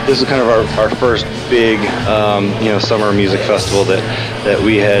 But this was kind of our first big summer music festival that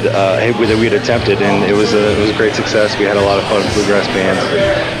we had attempted, and it was a great success. We had a lot of fun with bluegrass bands.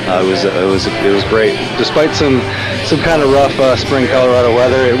 It was great, despite some kind of rough spring Colorado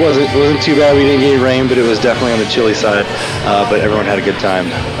weather. It wasn't too bad. We didn't get any rain, but it was definitely on the chilly side. But everyone had a good time,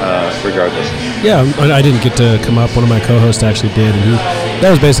 regardless. Yeah, I didn't get to come up. One of my co-hosts actually did, and that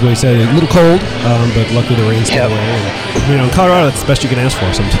was basically what he said. A little cold, but luckily the rain stayed away. And, in Colorado, that's the best you can ask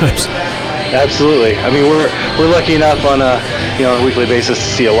for sometimes. Absolutely. I mean, we're lucky enough on a weekly basis to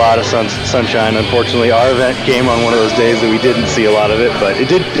see a lot of sunshine. Unfortunately, our event came on one of those days that we didn't see a lot of it, but it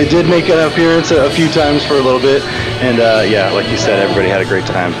did make an appearance a few times for a little bit. And like you said, everybody had a great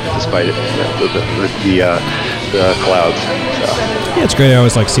time despite it, the clouds. So. Yeah, it's great. I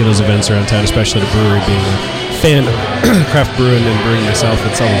always like seeing those events around town, especially the brewery. Being a fan of craft brewing and brewing myself,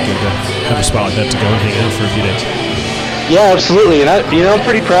 it's always good to have a spot like that to go and hang out for a few days. Yeah, absolutely. And I'm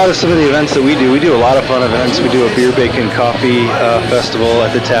pretty proud of some of the events that we do. We do a lot of fun events. We do a beer, bacon, coffee festival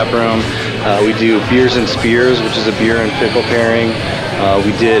at the tap room. We do Beers and Spears, which is a beer and pickle pairing.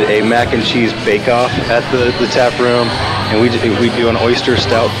 We did a mac and cheese bake-off at the tap room, and we do an oyster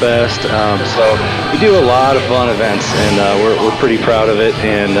stout fest. So we do a lot of fun events, and we're pretty proud of it.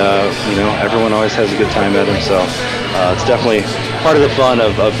 And everyone always has a good time at them. So it's definitely part of the fun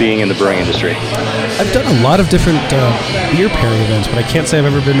of being in the brewing industry. I've done a lot of different beer pairing events, but I can't say I've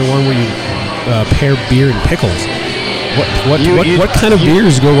ever been to one where you pair beer and pickles. What kind of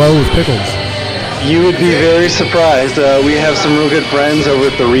beers go well with pickles? You would be very surprised. We have some real good friends over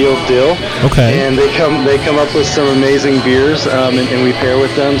at the Real Dill. Okay. And they come up with some amazing beers, and we pair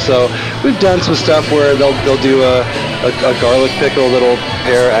with them. So we've done some stuff where they'll do a garlic pickle that'll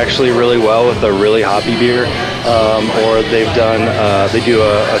pair actually really well with a really hoppy beer. Or they do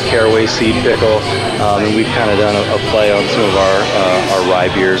a caraway seed pickle, and we've kind of done a play on some of our rye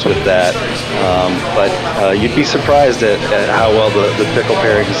beers with that. But you'd be surprised at how well the pickle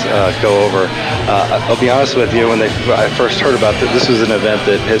pairings go over. I'll be honest with you, when I first heard about this was an event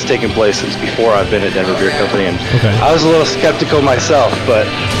that has taken place since before I've been at Denver Beer Company, and I was a little skeptical myself, but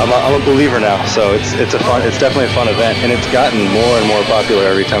I'm a believer now. So it's definitely a fun event, and it's gotten more and more popular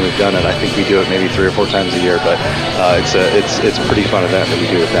every time we've done it. I think we do it maybe 3 or 4 times a year, but it's a pretty fun event that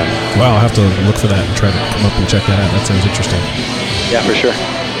we do with them. Wow, I'll have to look for that and try to come up and check that out. That sounds interesting. Yeah, for sure.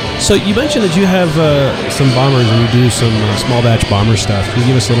 So you mentioned that you have some bombers and you do some small batch bomber stuff. Can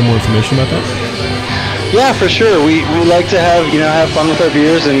you give us a little more information about that? Yeah, for sure. We like to have fun with our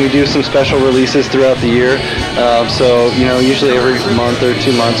beers, and we do some special releases throughout the year. So usually every month or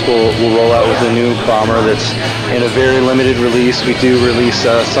 2 months we'll roll out with a new bomber that's in a very limited release. We do release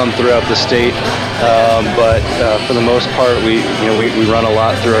some throughout the state, but for the most part we run a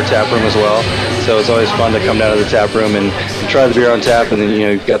lot through our tap room as well. So it's always fun to come down to the tap room and try the beer on tap, and then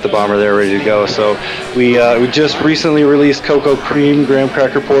you've got the bomber there ready to go. So we just recently released Cocoa Cream Graham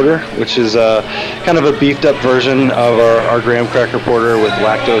Cracker Porter, which is kind of a beefed up version of our graham cracker porter with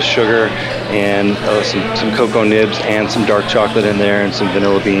lactose sugar and some cocoa nibs and some dark chocolate in there and some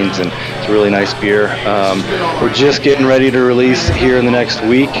vanilla beans, and it's a really nice beer. We're just getting ready to release here in the next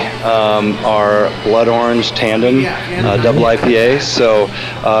week our Blood Orange Tandem double IPA. So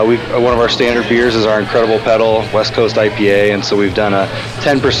one of our standard beers is our Incredible Pedal West Coast IPA, and so we've done a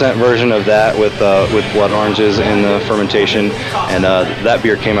 10% version of that with blood oranges in the fermentation, and that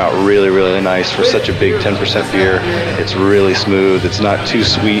beer came out really, really nice for such a big 10% beer. It's really smooth. It's not too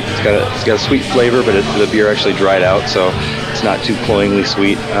sweet. It's got a sweet flavor, but the beer actually dried out, so it's not too cloyingly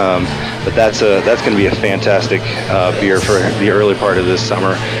sweet. But that's going to be a fantastic beer for the early part of this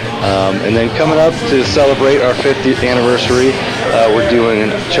summer. And then coming up to celebrate our 50th anniversary, we're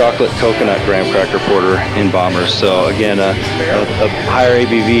doing a chocolate coconut graham cracker porter in bombers. So again, a higher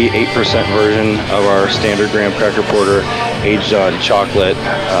ABV 8% version of our standard graham cracker porter, aged on chocolate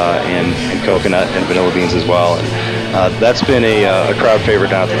and coconut and vanilla beans as well. And that's been a crowd favorite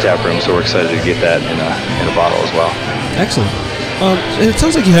down at the tap room, so we're excited to get that in a bottle as well. Excellent. It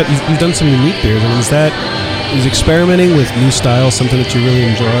sounds like you've done some unique beers. I mean, is experimenting with new styles something that you really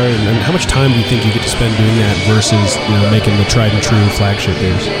enjoy? And how much time do you think you get to spend doing that versus making the tried and true flagship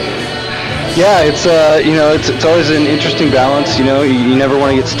beers? Yeah, it's it's always an interesting balance. You never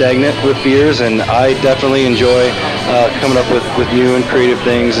want to get stagnant with beers, and I definitely enjoy coming up with new and creative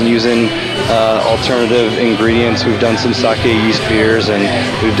things and using alternative ingredients. We've done some sake yeast beers, and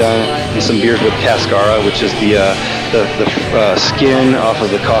we've done some beers with cascara, which is the skin off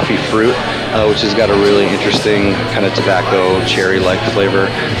of the coffee fruit, which has got a really interesting kind of tobacco cherry-like flavor.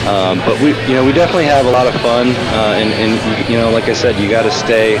 But we definitely have a lot of fun, and like I said, you got to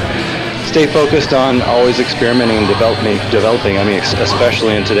stay focused on always experimenting and developing. I mean,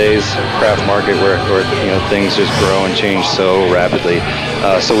 especially in today's craft market where things just grow and change so rapidly.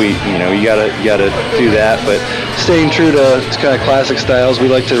 So you gotta do that, but staying true to kind of classic styles, we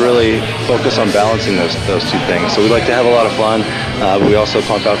like to really focus on balancing those two things. So we like to have a lot of fun. But we also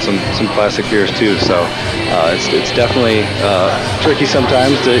pump out some classic beers too. So it's definitely tricky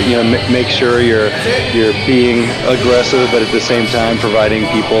sometimes to make sure you're being aggressive, but at the same time providing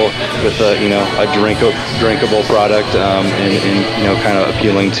people with a drinkable product, and kind of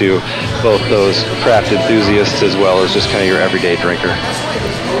appealing to both those craft enthusiasts as well as just kind of your everyday drinker.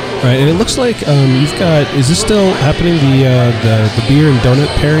 Right, and it looks like you've got. Is this still happening? The beer and donut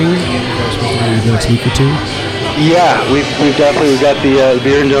pairing? Supposed to be the next week or two. Yeah, we've got the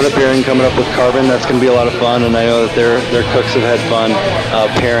beer and donut pairing coming up with Carbon. That's going to be a lot of fun, and I know that their cooks have had fun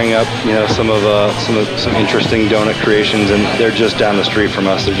pairing up some interesting donut creations, and they're just down the street from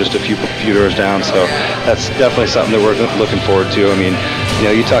us. They're just a few doors down, so that's definitely something that we're looking forward to. I mean,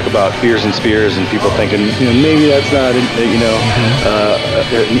 you talk about beers and spears, and people thinking maybe that's not an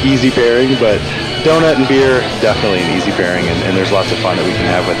easy pairing, but donut and beer definitely an easy pairing, and there's lots of fun that we can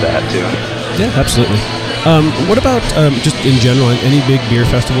have with that too. Yeah, absolutely. What about just in general, any big beer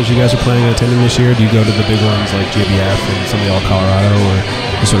festivals you guys are planning on attending this year? Do you go to the big ones like JBF and something All Colorado, or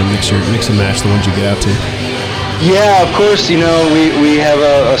you sort of mix and match the ones you get out to? Yeah, of course. We have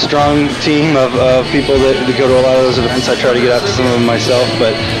a strong team of people that go to a lot of those events. I try to get out to some of them myself,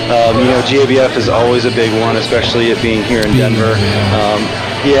 but GABF is always a big one, especially it being here in Denver.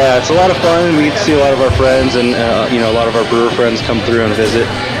 Yeah, it's a lot of fun. We get to see a lot of our friends, and a lot of our brewer friends come through and visit,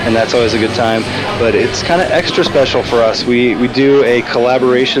 and that's always a good time. But it's kind of extra special for us. We do a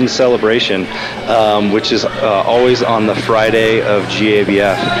collaboration celebration, which is always on the Friday of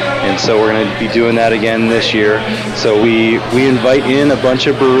GABF, and so we're going to be doing that again this year. So we invite in a bunch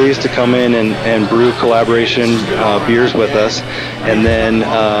of breweries to come in and brew collaboration beers with us, and then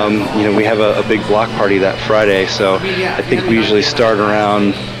we have a big block party that Friday. So I think we usually start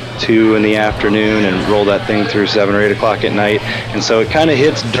around 2 in the afternoon and roll that thing through 7 or 8 o'clock at night, and so it kind of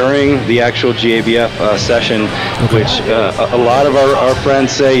hits during the actual GABF session, which a lot of our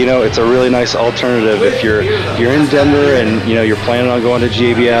friends say it's a really nice alternative if you're in Denver and you're planning on going to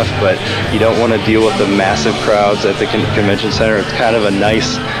GABF, but you don't want to deal with the massive crowds at the convention center. It's kind of a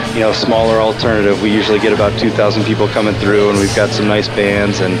nice smaller alternative. We usually get about 2,000 people coming through, and we've got some nice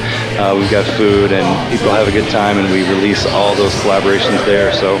bands, and we've got food, and people have a good time, and we release all those collaborations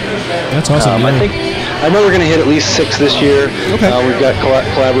there. So that's awesome. I know we're going to hit at least 6 this year. Okay. We've got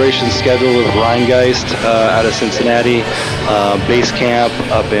collaborations scheduled with Rheingeist out of Cincinnati, Base Camp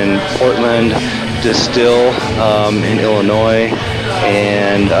up in Portland, Distill in Illinois,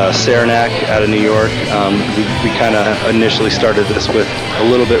 and Saranac out of New York. We kind of initially started this with a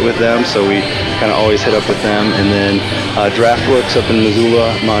little bit with them, so we kind of always hit up with them. And then Draftworks up in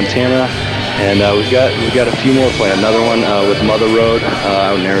Missoula, Montana. And we've got a few more planned. Another one with Mother Road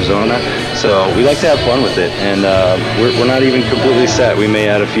out in Arizona. So we like to have fun with it, and we're not even completely set. We may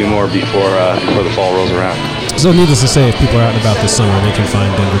add a few more before the fall rolls around. So needless to say, if people are out and about this summer, they can find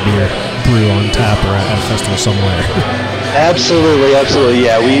Denver Beer Brew on tap or at a festival somewhere. Absolutely.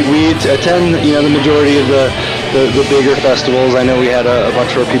 Yeah, we attend the majority of the bigger festivals. I know we had a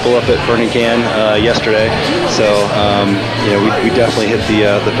bunch of our people up at Burning Can yesterday, so we definitely hit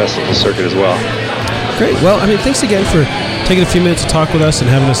the festival circuit as well. Great. Well, thanks again for taking a few minutes to talk with us and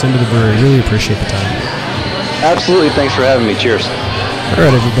having us into the brewery. Really appreciate the time. Absolutely. Thanks for having me. Cheers. All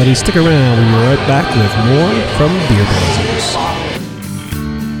right, everybody, stick around. We'll be right back with more from Beer Blazers.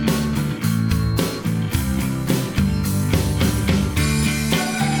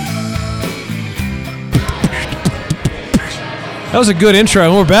 That was a good intro,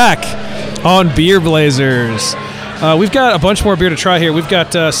 and we're back on Beer Blazers. We've got a bunch more beer to try here. We've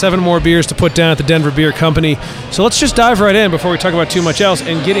got 7 more beers to put down at the Denver Beer Company. So let's just dive right in before we talk about too much else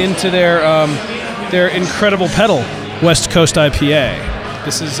and get into their incredible pedal West Coast IPA.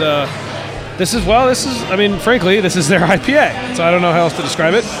 This is frankly, this is their IPA. So I don't know how else to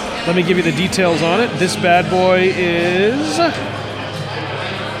describe it. Let me give you the details on it. This bad boy is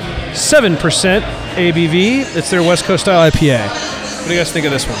 7% ABV. It's their West Coast style IPA. What do you guys think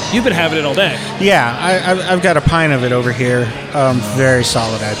of this one? You've been having it all day. Yeah, I've got a pint of it over here. Very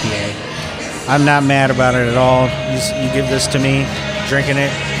solid IPA. I'm not mad about it at all. You give this to me, drinking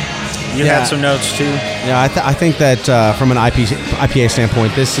it. You had some notes too. Yeah, I think that from an IPA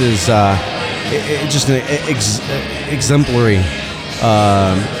standpoint, this is just an exemplary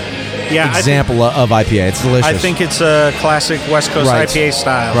example of IPA. It's delicious. I think it's a classic West Coast IPA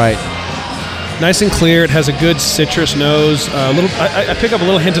style. Right. Nice and clear. It has a good citrus nose. I pick up a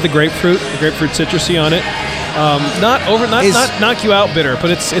little hint of the grapefruit citrusy on it. Not knock you out bitter, but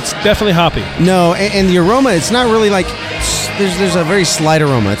it's definitely hoppy. No, and the aroma, it's not really like there's a very slight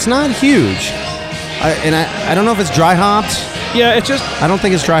aroma. It's not huge. I don't know if it's dry hopped. Yeah, it's just. I don't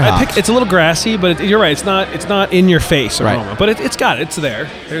think it's dry hopped. It's a little grassy, but you're right. It's not in your face aroma, right. but it's got it. It's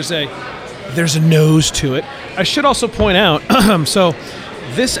there. There's a nose to it. I should also point out. So,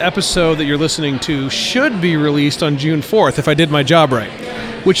 this episode that you're listening to should be released on June 4th if I did my job right,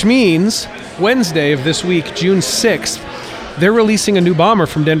 which means Wednesday of this week, June 6th, they're releasing a new bomber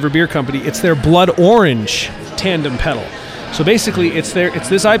from Denver Beer Company. It's their Blood Orange Tandem Pedal. So basically, it's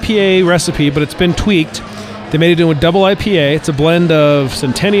this IPA recipe, but it's been tweaked. They made it into a double IPA. It's a blend of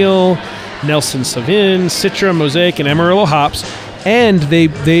Centennial, Nelson Sauvin, Citra, Mosaic, and Amarillo hops. And they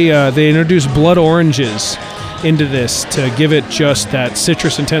introduced blood oranges into this to give it just that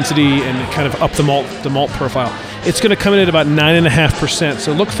citrus intensity and kind of up the malt profile. It's going to come in at about 9.5%.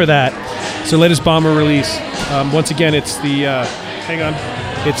 So look for that. It's their latest bomber release. Once again, it's the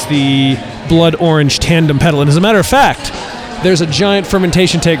it's the Blood Orange Tandem Pedal. And as a matter of fact, there's a giant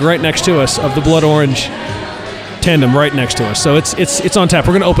fermentation tank right next to us of the Blood Orange Tandem right next to us. So it's on tap.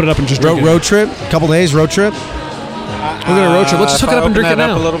 We're going to open it up and just drink it. Road trip, a couple days road trip. We're going to road trip. Let's just hook it up and drink it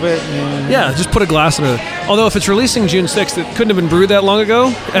now. A little bit. Yeah, just put a glass in it. Although if it's releasing June 6th, it couldn't have been brewed that long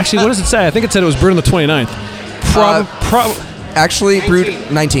ago. Actually, what does it say? I think it said it was brewed on the 29th. Actually, brewed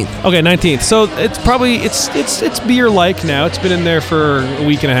 19th. Okay, 19th. So it's probably it's beer-like now. It's been in there for a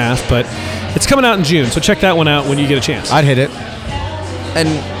week and a half, but it's coming out in June. So check that one out when you get a chance. I'd hit it. And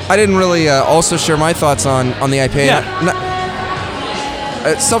I didn't really also share my thoughts on the IPA. Yeah.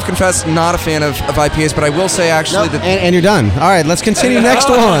 Self-confessed, not a fan of IPAs, but I will say actually that... And you're done. All right, let's continue next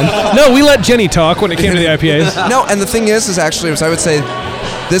one. No, we let Jenny talk when it came to the IPAs. No, and the thing is actually, I would say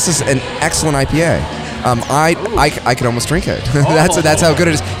this is an excellent IPA. I could almost drink it. That's how good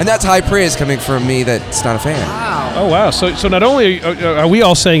it is. And that's high praise coming from me that's not a fan. Oh, wow. So not only are we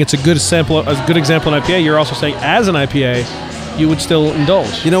all saying it's a good example in IPA, you're also saying as an IPA, you would still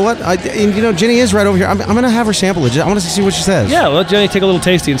indulge. You know what? Jenny is right over here. I'm going to have her sample it. I want to see what she says. Yeah, let Jenny take a little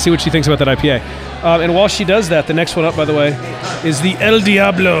tasty and see what she thinks about that IPA. And while she does that, the next one up, by the way, is the El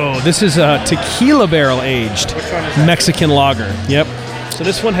Diablo. This is a tequila barrel aged Mexican lager. Yep. So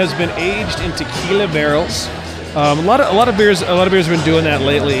this one has been aged in tequila barrels. A lot of beers have been doing that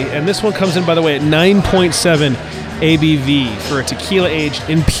lately, and this one comes in, by the way, at 9.7 ABV for a tequila aged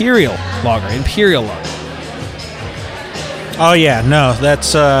imperial lager. Oh yeah, no,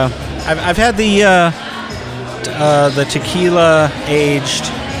 that's I've had the tequila aged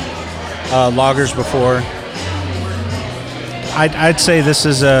lagers before. I'd say this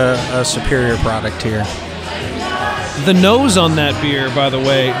is a superior product here. The nose on that beer, by the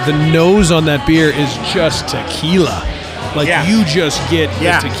way, is just tequila. You just get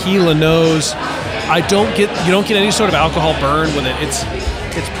the tequila nose. You don't get any sort of alcohol burn with it.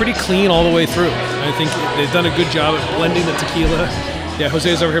 It's pretty clean all the way through. I think they've done a good job at blending the tequila. Yeah,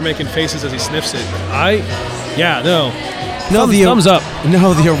 Jose's over here making faces as he sniffs it. Thumbs up.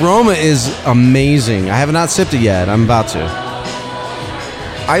 No, the aroma is amazing. I have not sipped it yet. I'm about to.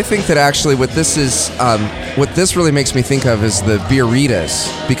 I think that actually what this really makes me think of is the beeritas,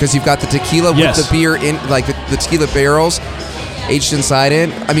 because you've got the tequila with the beer in, like the tequila barrels aged inside it.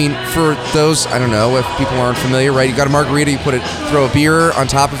 I mean, for those, I don't know if people aren't familiar, right? You got a margarita, you throw a beer on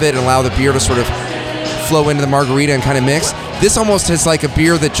top of it and allow the beer to sort of flow into the margarita and kind of mix. This almost is like a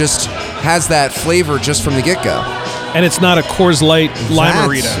beer that just has that flavor just from the get-go. And it's not a Coors Light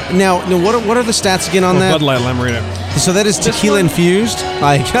Limerita. Now, what are the stats again on that? Bud Light Limerita. So that is tequila infused?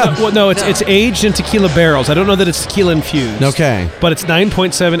 It's aged in tequila barrels. I don't know that it's tequila infused. Okay. But it's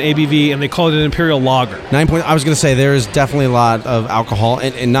 9.7 ABV, and they call it an imperial lager. I was going to say, there is definitely a lot of alcohol,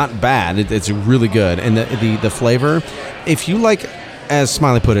 and not bad. It's really good. And the flavor, if you like, as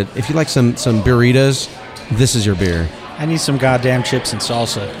Smiley put it, if you like some burritos, this is your beer. I need some goddamn chips and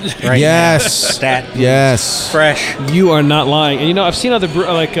salsa. Right yes. Now. Yes. Fresh. You are not lying. And I've seen other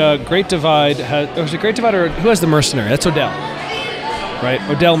Great Divide was it Great Divide, or who has the Mercenary? That's Odell, right?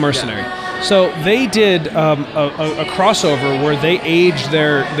 Odell Mercenary. Yeah. So they did a crossover where they aged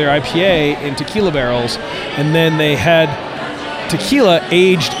their IPA in tequila barrels, and then they had tequila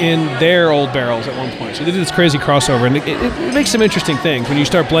aged in their old barrels at one point. So they did this crazy crossover, and it makes some interesting things when you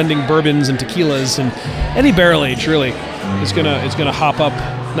start blending bourbons and tequilas, and any barrel age really is gonna hop up,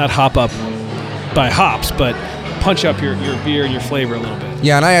 not hop up by hops, but punch up your beer and your flavor a little bit.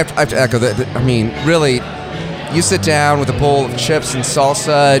 Yeah, and I have to echo that. I mean, really, you sit down with a bowl of chips and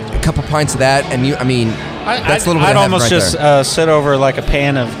salsa, a couple pints of that, and that's a little bit I'd of heaven almost right just there. sit over like a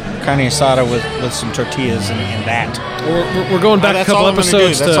pan of carne asada with some tortillas and that. We're going back a That's couple all I'm gonna do.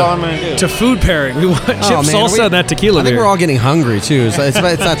 episodes That's all I'm gonna do. to food pairing. We want chips, salsa, and that tequila I think beer. we're all getting hungry too. So it's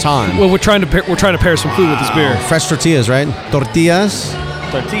that time. Well, we're trying to pair some food with this beer. Fresh tortillas, right? Tortillas.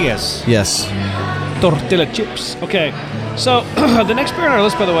 Tortillas. Yes. Tortilla chips. Okay, so the next beer on our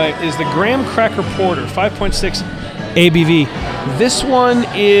list, by the way, is the Graham Cracker Porter, 5.6 ABV. This one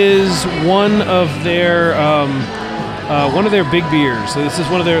is one of their big beers. So this is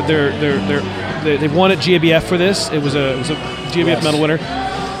one of they won at GABF for this. It was a GABF medal winner.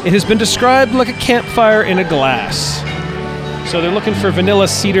 It has been described like a campfire in a glass. So they're looking for vanilla,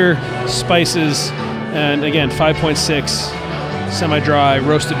 cedar, spices, and again 5.6. Semi-dry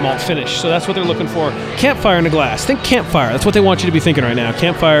roasted malt finish. So that's what they're looking for. Campfire in a glass. Think campfire. That's what they want you to be thinking right now.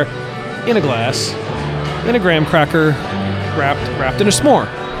 Campfire in a glass, in a graham cracker, wrapped in a s'more.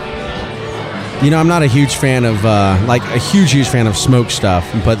 You know, I'm not a huge fan of huge fan of smoked stuff,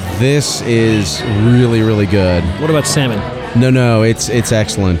 but this is really, really good. What about salmon? No, it's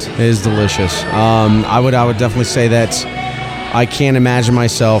excellent. It is delicious. I would definitely say that I can't imagine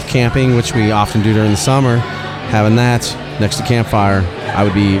myself camping, which we often do during the summer, having that next to campfire. I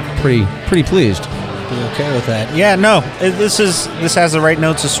would be pretty pleased. Be okay with that. Yeah, no. This has the right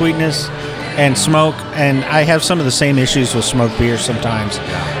notes of sweetness and smoke, and I have some of the same issues with smoked beer sometimes.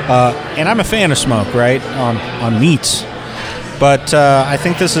 And I'm a fan of smoke, right, on meats. But I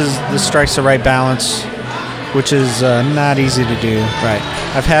think this strikes the right balance, which is not easy to do. Right.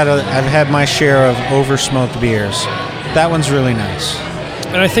 I've had my share of over smoked beers. That one's really nice.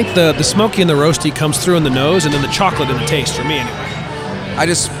 And I think the smoky and the roasty comes through in the nose, and then the chocolate in the taste for me anyway. I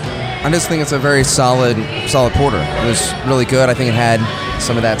just think it's a very solid porter. It was really good. I think it had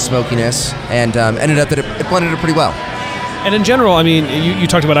some of that smokiness, and ended up that it blended it pretty well. And in general, I mean, you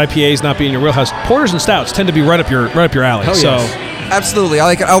talked about IPAs not being in your wheelhouse. Porters and stouts tend to be right up your alley. Oh, so yes. Absolutely, I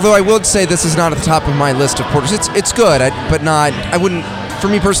like it. Although I would say this is not at the top of my list of porters. It's good, but not. I wouldn't. For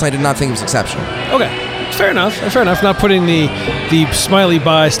me personally, I did not think it was exceptional. okay. Fair enough. Not putting the smiley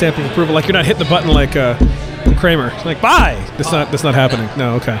buy stamp of approval, like you're not hitting the button like Kramer. Like buy. That's not happening.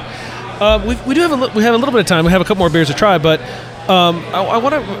 No. Okay. We have a little bit of time. We have a couple more beers to try, but I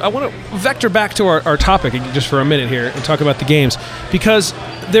want to vector back to our topic just for a minute here and talk about the games, because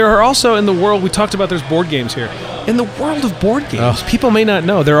there are also in the world, we talked about there's board games here. In the world of board games, people may not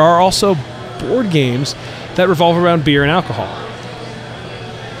know there are also board games that revolve around beer and alcohol.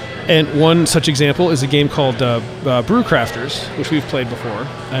 And one such example is a game called Brew Crafters, which we've played before.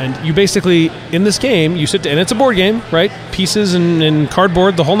 And you basically, in this game, you sit down, and it's a board game, right? Pieces and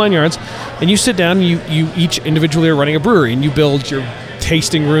cardboard, the whole 9 yards. And you sit down, and you each individually are running a brewery, and you build your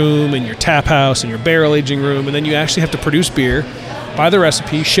tasting room and your tap house and your barrel aging room, and then you actually have to produce beer, buy the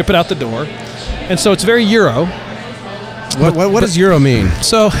recipe, ship it out the door. And so it's very Euro. What does Euro mean?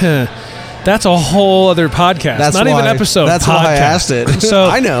 So... that's a whole other podcast. That's not why, even episode. That's podcast. why I asked it. So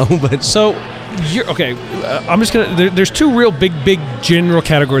I know, but so you're okay. I'm just gonna. There's two real big general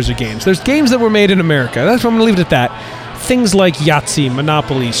categories of games. There's games that were made in America. That's I'm gonna leave it at that. Things like Yahtzee,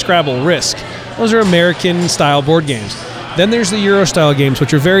 Monopoly, Scrabble, Risk. Those are American style board games. Then there's the Euro style games,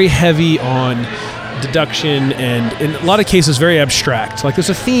 which are very heavy on deduction and in a lot of cases very abstract. Like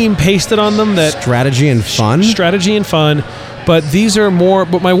there's a theme pasted on them that strategy and fun. But these are more.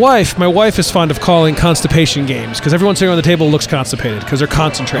 But my wife is fond of calling constipation games because everyone sitting on the table looks constipated because they're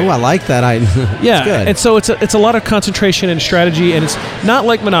concentrating. Oh, I like that. Yeah, good. And so it's a lot of concentration and strategy, and it's not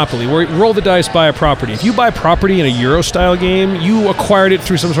like Monopoly where you roll the dice, buy a property. If you buy property in a Euro style game, you acquired it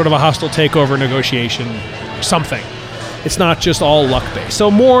through some sort of a hostile takeover negotiation, something. It's not just all luck based.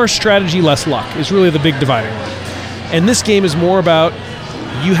 So more strategy, less luck is really the big dividing line. And this game is more about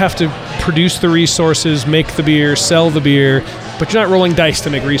you have to produce the resources, make the beer, sell the beer, but you're not rolling dice to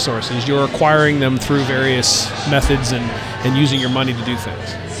make resources. You're acquiring them through various methods and using your money to do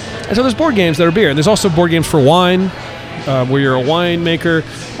things. And so there's board games that are beer. And there's also board games for wine, where you're a winemaker.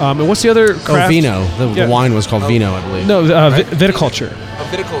 And what's the other craft? Vino. The wine was called Vino, I believe. No, viticulture.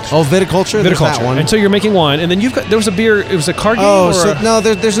 Viticulture. Oh, viticulture? There's that one. And so you're making wine, and then there was a beer, it was a card game?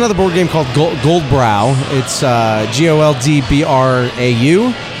 There's another board game called Goldbrau. It's Goldbrau,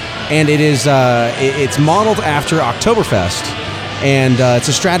 and it is it's modeled after Oktoberfest. And it's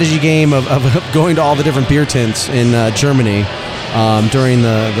a strategy game of going to all the different beer tints in Germany during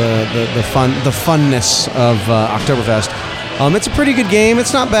the funness of Oktoberfest. It's a pretty good game.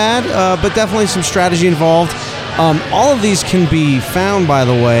 It's not bad, but definitely some strategy involved. All of these can be found, by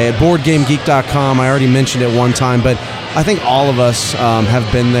the way, at BoardGameGeek.com. I already mentioned it one time, but I think all of us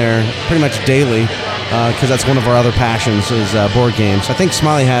have been there pretty much daily because that's one of our other passions is board games. I think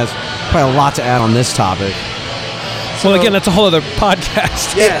Smiley has probably a lot to add on this topic. Well, again, that's a whole other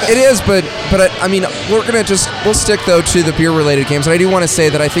podcast. It is, but I mean, we'll stick though to the beer-related games. And I do want to say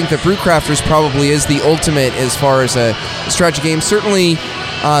that I think that Brewcrafters probably is the ultimate as far as a strategy game. Certainly,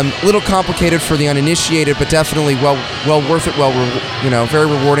 a little complicated for the uninitiated, but definitely well worth it. Very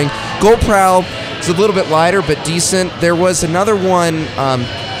rewarding. Goldprow is a little bit lighter, but decent. There was another one.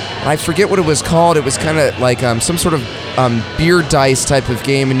 I forget what it was called. It was kind of like some sort of beer dice type of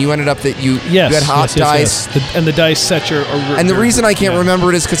game, and you ended up that you had hot dice. Yes. And the dice set your... And the reason I can't remember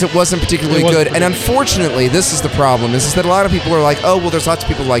it is because it wasn't particularly good. And unfortunately, this is the problem, is that a lot of people are like, oh, well, there's lots of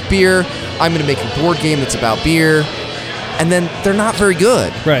people who like beer. I'm going to make a board game that's about beer. And then they're not very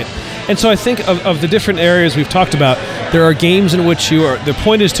good. Right. And so I think of the different areas we've talked about, there are games in which the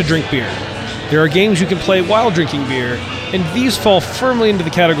point is to drink beer. There are games you can play while drinking beer, and these fall firmly into the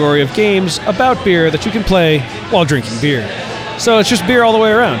category of games about beer that you can play while drinking beer. So it's just beer all the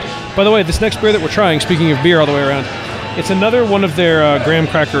way around. By the way, this next beer that we're trying, speaking of beer all the way around, it's another one of their graham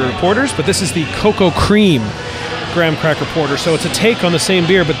cracker porters, but this is the Cocoa Cream graham cracker porter. So it's a take on the same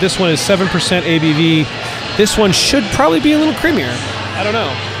beer, but this one is 7% ABV. This one should probably be a little creamier. I don't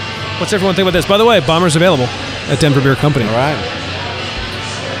know. What's everyone think about this? By the way, Bomber's available at Denver Beer Company. All right.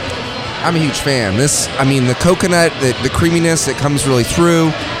 I'm a huge fan. The coconut, the creaminess, it comes really through.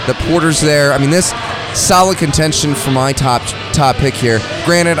 The porter's there. I mean, this solid contention for my top pick here.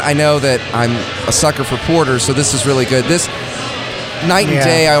 Granted, I know that I'm a sucker for porters, so this is really good. This night and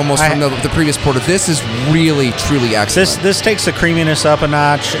day, from the previous porter. This is really, truly excellent. This takes the creaminess up a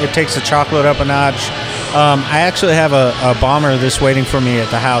notch. It takes the chocolate up a notch. I actually have a bomber this waiting for me at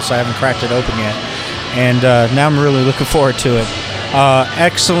the house. I haven't cracked it open yet, and now I'm really looking forward to it.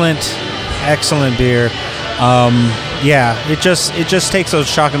 Excellent beer. It just takes those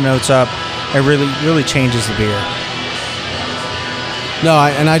chocolate notes up. It really changes the beer. No,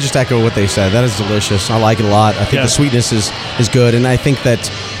 I just echo what they said. That is delicious. I like it a lot. I think the sweetness is good, and I think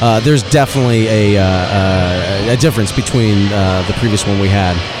that there's definitely a difference between the previous one we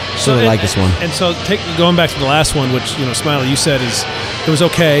had. So I like this one. And so, going back to the last one, which Smiley, you said it was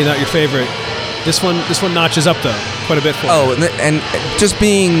okay, not your favorite. This one notches up though quite a bit for you. And just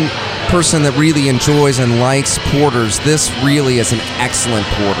being a person that really enjoys and likes porters, this really is an excellent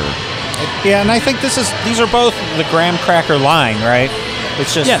porter. Yeah, and I think these are both the graham cracker line, right?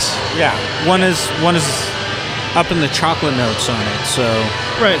 It's just one is up in the chocolate notes on it. So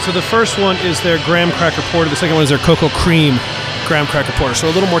right. So the first one is their graham cracker porter. The second one is their cocoa cream graham cracker porter. So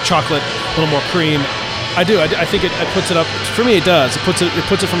a little more chocolate, a little more cream. I think it puts it up. For me, it does. It puts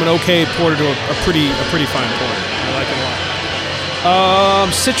it from an okay porter to a pretty fine porter. I like it a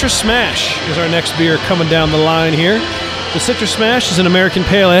lot. Citrus Smash is our next beer coming down the line here. The Citrus Smash is an American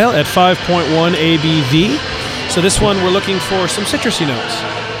Pale Ale at 5.1 ABV. So this one, we're looking for some citrusy notes,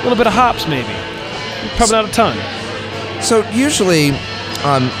 a little bit of hops, maybe. Probably not a ton. So usually,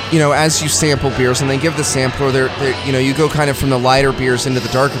 as you sample beers and they give the sampler, you go kind of from the lighter beers into the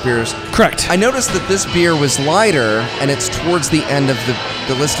darker beers. Correct. I noticed that this beer was lighter, and it's towards the end of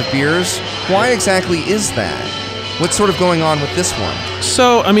the list of beers. Why exactly is that? What's sort of going on with this one?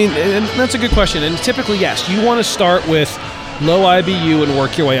 So, and that's a good question. And typically, yes, you want to start with low IBU and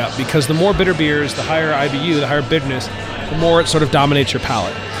work your way up, because the more bitter beers, the higher IBU, the higher bitterness, the more it sort of dominates your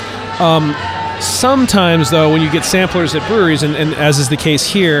palate. Sometimes, though, when you get samplers at breweries, and as is the case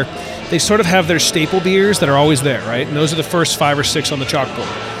here, they sort of have their staple beers that are always there, right? And those are the first 5 or 6 on the chalkboard.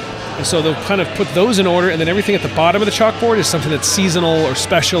 And so they'll kind of put those in order, and then everything at the bottom of the chalkboard is something that's seasonal or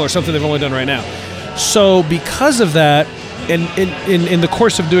special or something they've only done right now. So because of that, and in the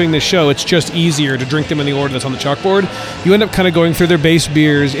course of doing this show, it's just easier to drink them in the order that's on the chalkboard. You end up kind of going through their base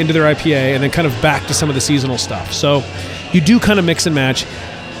beers, into their IPA, and then kind of back to some of the seasonal stuff. So you do kind of mix and match.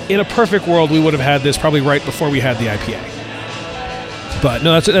 In a perfect world, we would have had this probably right before we had the IPA. But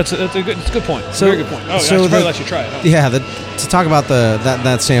no, that's a good point. So, very good point. Oh, so I should probably let you try it. Yeah, to talk about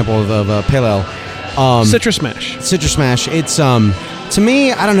that sample of Pale Ale, Citrus Smash. Citrus Smash. It's to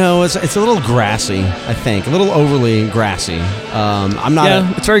me, I don't know. It's a little grassy. I think a little overly grassy. I'm not.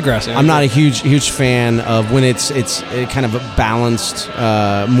 Yeah, it's very grassy. I'm not a huge fan of when it's kind of balanced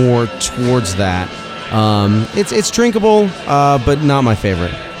more towards that. It's drinkable, but not my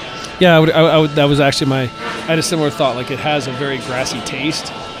favorite. Yeah, I would. That was actually I had a similar thought. Like, it has a very grassy taste,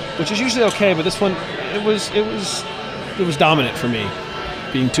 which is usually okay, but this one, it was was dominant for me,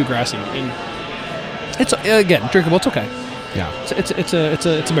 being too grassy. And it's again drinkable. It's okay. Yeah.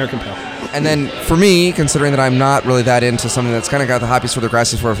 It's American pale. And then for me, considering that I'm not really that into something that's kind of got the hoppiest for the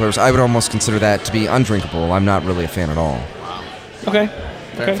grassy flavors, I would almost consider that to be undrinkable. I'm not really a fan at all. Okay.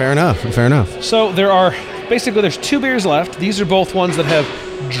 Fair enough. So there's 2 beers left. These are both ones that have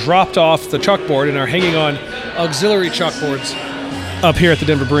dropped off the chalkboard and are hanging on auxiliary chalkboards up here at the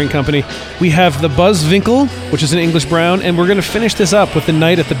Denver Brewing Company. We have the Buzzwinkel, which is an English brown, and we're going to finish this up with the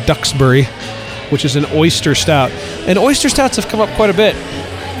Night at the Duxbury, which is an oyster stout. And oyster stouts have come up quite a bit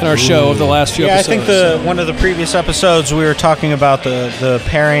in our show of the last few episodes. I think one of the previous episodes we were talking about the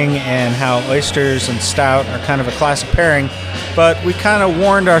pairing and how oysters and stout are kind of a classic pairing, but we kind of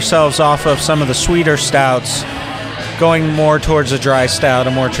warned ourselves off of some of the sweeter stouts, going more towards a dry stout,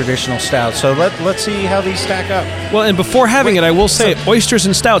 a more traditional stout. So let's see how these stack up. Well, and before having it, I will say oysters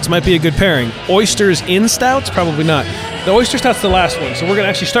and stouts might be a good pairing. Oysters in stouts, probably not. The oyster stout's the last one, so we're going to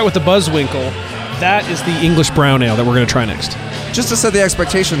actually start with the Buzzwinkel. That is the English brown ale that we're going to try next. Just to set the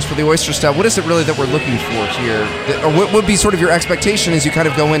expectations for the oyster stout, what is it really that we're looking for here? Or what would be sort of your expectation as you kind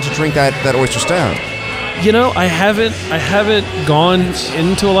of go in to drink that oyster stout? You know, I haven't gone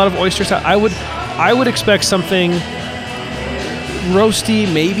into a lot of oyster stout. I would expect something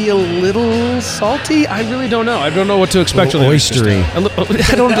roasty, maybe a little salty. I really don't know. I don't know what to expect. Oystery.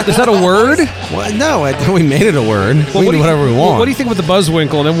 I don't. Is that a word? Well, no, we made it a word. Well, we can do whatever we want. What do you think with the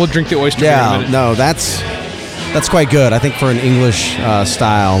Buzzwinkel? And then we'll drink the oyster. Yeah, in a minute. no, that's quite good. I think for an English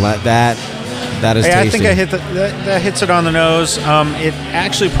style, that is tasty. I think that hits it on the nose. It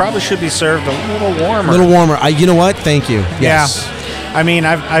actually probably should be served a little warmer. A little warmer. You know what? Thank you. Yes. Yeah. I mean,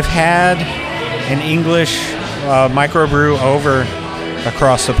 I've had an English microbrew over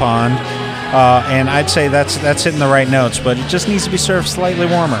across the pond, and I'd say that's hitting the right notes, but it just needs to be served slightly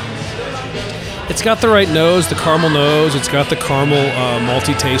warmer. It's got the right nose, the caramel nose. It's got the caramel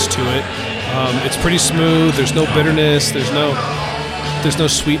malty taste to it. It's pretty smooth. There's no bitterness. There's no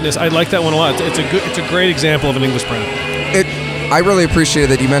sweetness. I like that one a lot. It's a great example of an English brown. I really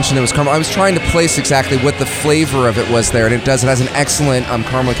appreciated that you mentioned it was caramel. I was trying to place exactly what the flavor of it was there, and it does. It has an excellent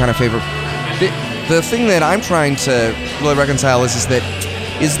caramel kind of flavor. The thing that I'm trying to really reconcile is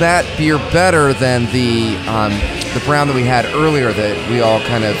that beer better than the brown that we had earlier that we all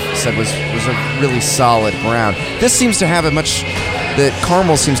kind of said was a really solid brown. This seems to have the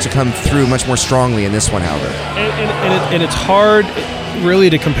caramel seems to come through much more strongly in this one, however. And it's hard really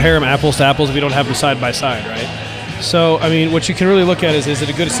to compare them apples to apples if you don't have them side by side, right? So, I mean, what you can really look at is it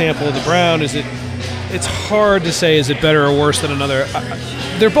a good sample of the brown? It's hard to say, is it better or worse than another?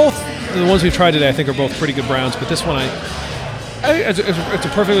 They're both, the ones we've tried today, I think are both pretty good browns, but this one it's a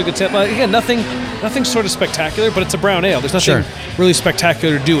perfectly good sample. Again, nothing sort of spectacular, but it's a brown ale. There's nothing really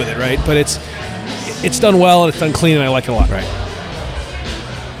spectacular to do with it, right? But it's done well and it's done clean, and I like it a lot. Right.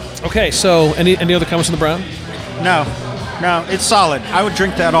 Okay, so any other comments on the brown? No, it's solid. I would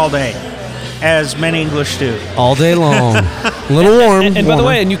drink that all day, as many English do. All day long. A little warm. And by the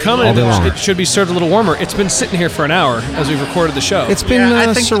way, and you commented it it should be served a little warmer. It's been sitting here for an hour as we've recorded the show. It's been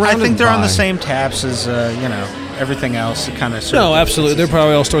I surrounded think they're on by- the same taps as everything else. It kind of No, absolutely. They're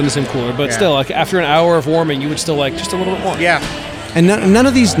probably all stored in the same cooler, but still, like after an hour of warming, you would still like just a little bit more. Yeah. And none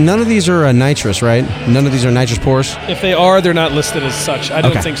of these are nitrous, right? None of these are nitrous pours. If they are, they're not listed as such. I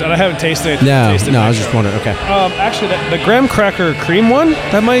don't think so. And I haven't tasted it. No, I was nitro. just wondering. Okay. Actually, the graham cracker cream one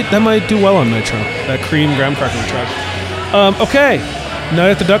that might do well on nitro. That cream graham cracker we tried. Okay,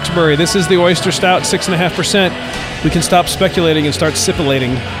 Night at the Duxbury. This is the oyster stout, 6.5%. We can stop speculating and start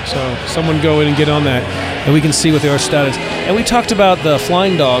sipilating. So someone go in and get on that, and we can see what the oyster stout is. And we talked about the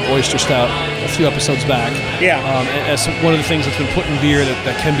Flying Dog oyster stout a few episodes back. Yeah. As one of the things that's been put in beer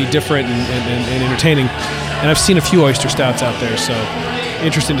that can be different and entertaining. And I've seen a few oyster stouts out there, so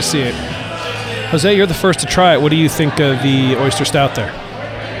interesting to see it. Jose, you're the first to try it. What do you think of the oyster stout there?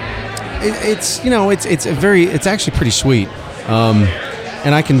 It's actually pretty sweet.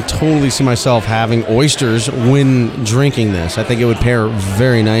 And I can totally see myself having oysters when drinking this. I think it would pair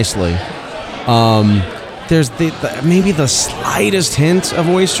very nicely. There's maybe the slightest hint of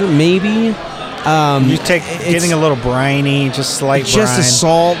oyster, maybe. Getting a little briny, just slight just brine. a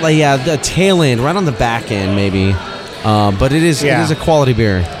salt, the tail end, right on the back end, maybe. But it is a quality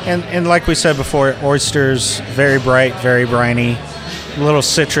beer. And like we said before, oysters, very bright, very briny, a little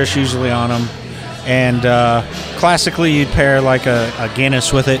citrus usually on them. And classically, you'd pair like a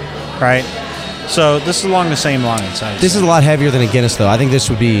Guinness with it, right? So this is along the same lines. This is a lot heavier than a Guinness, though. I think this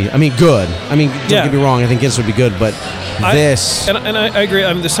would be, good. Don't get me wrong, I think Guinness would be good, but this... And I agree.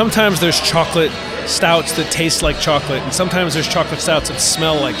 I mean, sometimes there's chocolate stouts that taste like chocolate, and sometimes there's chocolate stouts that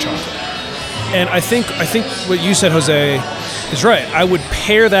smell like chocolate. And I think what you said, Jose, is right. I would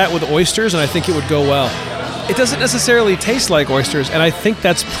pair that with oysters, and I think it would go well. It doesn't necessarily taste like oysters, and I think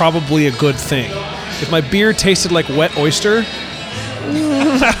that's probably a good thing. If my beer tasted like wet oyster,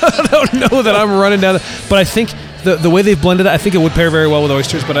 I don't know that I'm running down. But I think the way they've blended it, I think it would pair very well with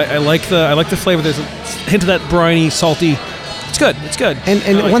oysters. But I like the flavor. There's a hint of that briny, salty. It's good. It's good.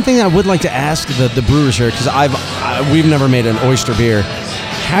 And one thing I would like to ask the brewers here, because we've never made an oyster beer.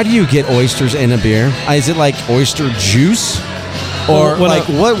 How do you get oysters in a beer? Is it like oyster juice? Or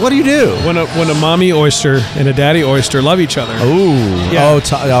what do you do? When a mommy oyster and a daddy oyster love each other. Ooh. Yeah.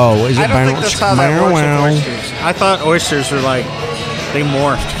 Is it I don't think that's how that works with oysters. I thought oysters were like, they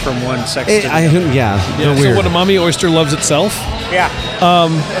morphed from one sex to the other. Yeah, so when a mommy oyster loves itself? Yeah.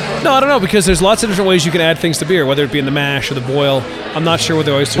 No, I don't know, because there's lots of different ways you can add things to beer, whether it be in the mash or the boil. I'm not sure what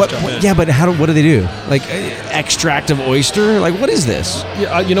the oysters jump in. Yeah, but what do they do? Like extract of oyster? Like, what is this?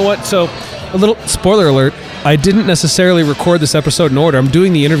 Yeah, you know what? So, a little spoiler alert. I didn't necessarily record this episode in order. I'm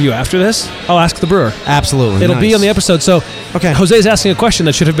doing the interview after this. I'll ask the brewer. Absolutely. It'll be on the episode. So, okay. Jose's asking a question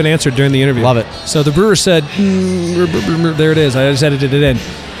that should have been answered during the interview. Love it. So the brewer said, there it is. I just edited it in.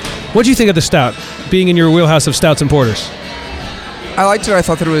 What do you think of the stout, being in your wheelhouse of stouts and porters? I liked it. I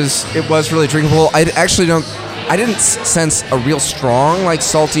thought that it was really drinkable. I didn't sense a real strong, like,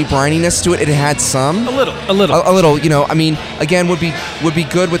 salty brininess to it. It had some. A little. You know, I mean, again, would be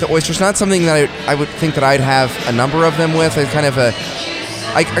good with the oysters. Not something that I would think that I'd have a number of them with. It's kind of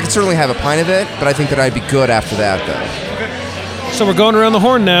I could certainly have a pint of it, but I think that I'd be good after that, though. Okay. So we're going around the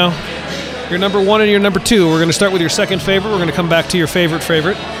horn now. Your number one and your number two. We're going to start with your second favorite. We're going to come back to your favorite.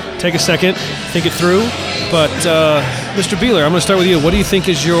 Take a second, think it through. But Mr. Beeler, I'm going to start with you. What do you think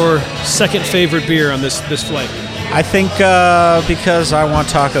is your second favorite beer on this flight? I think because I want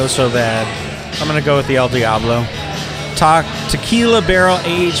tacos so bad, I'm going to go with the El Diablo. Tequila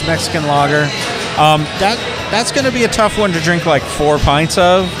barrel-aged Mexican lager. That's going to be a tough one to drink like 4 pints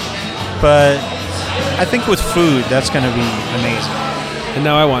of, but I think with food, that's going to be amazing. And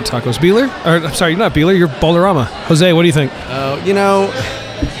now I want tacos. Beeler? Or, I'm sorry, you're not Beeler, you're Boulderama. Jose, what do you think?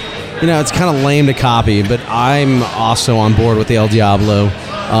 It's kind of lame to copy, but I'm also on board with the El Diablo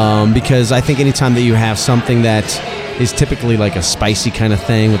because I think anytime that you have something that is typically like a spicy kind of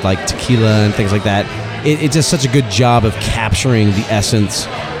thing with like tequila and things like that, it does such a good job of capturing the essence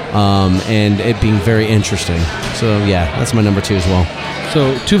and it being very interesting. So, yeah, that's my number 2 as well.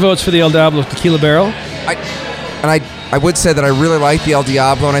 So 2 votes for the El Diablo Tequila Barrel. I would say that I really like the El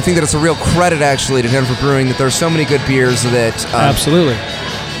Diablo, and I think that it's a real credit, actually, to Denver Brewing that there's so many good beers that... Absolutely.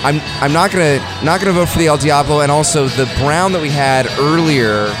 I'm not gonna vote for the El Diablo, and also the brown that we had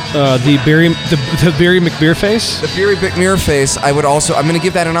earlier. The Barry McBeerface. The Barry McBeerface. I'm gonna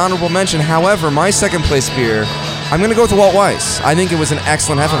give that an honorable mention. However, my second place beer, I'm gonna go with the Walt Weiss. I think it was an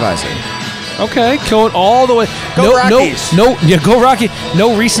excellent Hefeweizen. Okay, going all the way. Go Rockies. Go Rocky.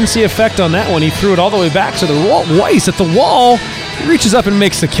 No recency effect on that one. He threw it all the way back. So the Walt Weiss at the wall, he reaches up and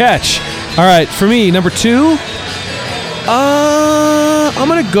makes the catch. All right, for me, number 2. I'm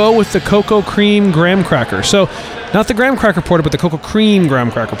going to go with the Cocoa Cream Graham Cracker. So, not the Graham Cracker Porter, but the Cocoa Cream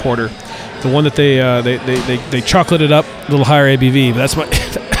Graham Cracker Porter. The one that they chocolated up, a little higher ABV. But that's my,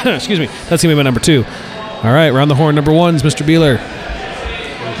 excuse me, that's going to be my number 2. All right, round the horn, number 1's Mr. Beeler.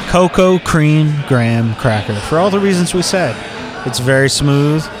 Cocoa Cream Graham Cracker. For all the reasons we said. It's very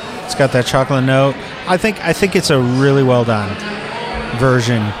smooth. It's got that chocolate note. I think it's a really well done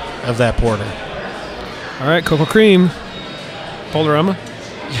version of that porter. All right, Cocoa Cream. Boulderama.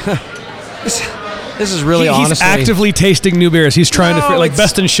 This is really honestly... He's actively tasting new beers. He's trying to... Like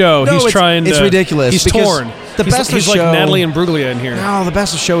Best in Show. It's ridiculous. He's torn. He's like Natalie and Bruglia in here. No, the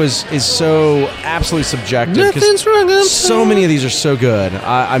Best of Show is so absolutely subjective. Nothing's wrong. So many of these are so good.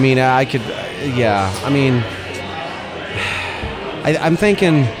 I'm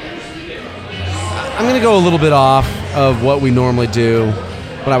thinking... I'm going to go a little bit off of what we normally do,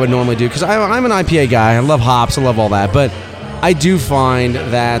 what I would normally do, because I'm an IPA guy. I love hops. I love all that. But I do find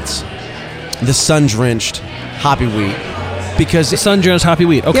that the sun-drenched hoppy wheat, because the sun-drenched hoppy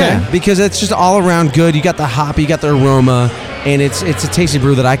wheat, okay, yeah, because it's just all around good. You got the hoppy, you got the aroma, and it's a tasty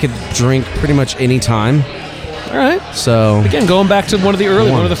brew that I could drink pretty much any time. All right. So again, going back to one of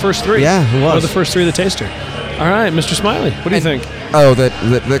the first 3. Yeah, it was one of the first 3 of the taster. All right, Mr. Smiley, what do you think? Oh,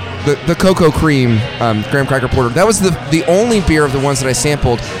 the Cocoa Cream Graham Cracker Porter. That was the only beer of the ones that I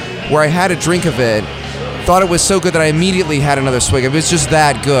sampled where I had a drink of it, thought it was so good that I immediately had another swig. It was just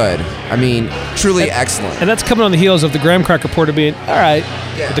that good. I mean, truly excellent. And that's coming on the heels of the Graham Cracker Porter being all right,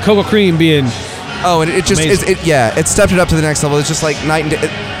 with the Cocoa Cream being it just it stepped it up to the next level. It's just like night and day.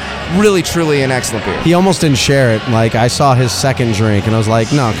 really, truly an excellent beer. He almost didn't share it. Like, I saw his second drink, and I was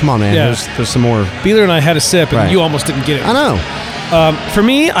like, no, come on, man. Yeah. There's some more. Beeler and I had a sip, and Right. you almost didn't get it. I know. For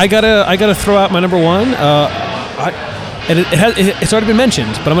me, I gotta throw out my number one. It's already been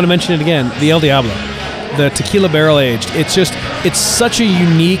mentioned, but I'm gonna mention it again. The El Diablo, the tequila barrel aged. It's such a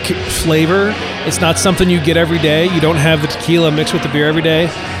unique flavor. It's not something you get every day. You don't have the tequila mixed with the beer every day,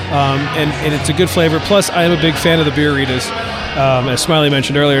 and it's a good flavor. Plus, I am a big fan of the Beer-ritas, as Smiley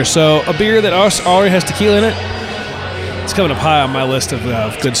mentioned earlier. So a beer that already has tequila in it, it's coming up high on my list of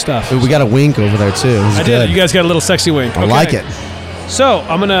good stuff. Ooh, we got a wink over there, too. It was I good. did. You guys got a little sexy wink. I Okay. like it. So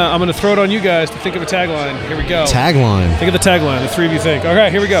I'm gonna throw it on you guys to think of a tagline. Here we go. Tagline. Think of the tagline. The three of you think. All right,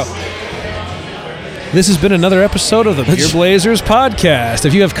 here we go. This has been another episode of the Beer Blazers podcast.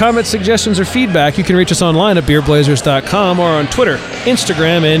 If you have comments, suggestions, or feedback, you can reach us online at beerblazers.com or on Twitter,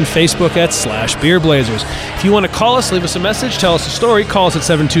 Instagram, and Facebook at /beerblazers. If you want to call us, leave us a message, tell us a story, call us at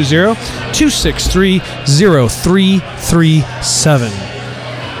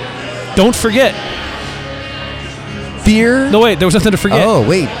 720-263-0337. Don't forget. Beer? No, wait, there was nothing to forget. Oh,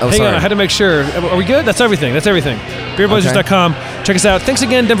 wait. Oh, Hang sorry. on, I had to make sure. Are we good? That's everything. Beerblazers.com. Check us out. Thanks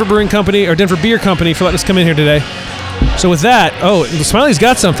again, Denver Brewing Company, or Denver Beer Company, for letting us come in here today. So with that, Smiley's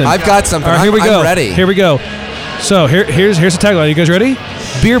got something. I've got something. All right, here we go. I'm ready. Here we go. So here's the tagline. You guys ready?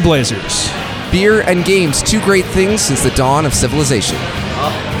 Beer Blazers. Beer and games, two great things since the dawn of civilization.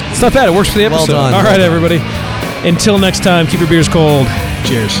 It's not bad. It works for the Well episode. done. All Well right, done. everybody. Until next time, keep your beers cold.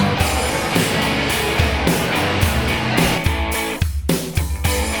 Cheers.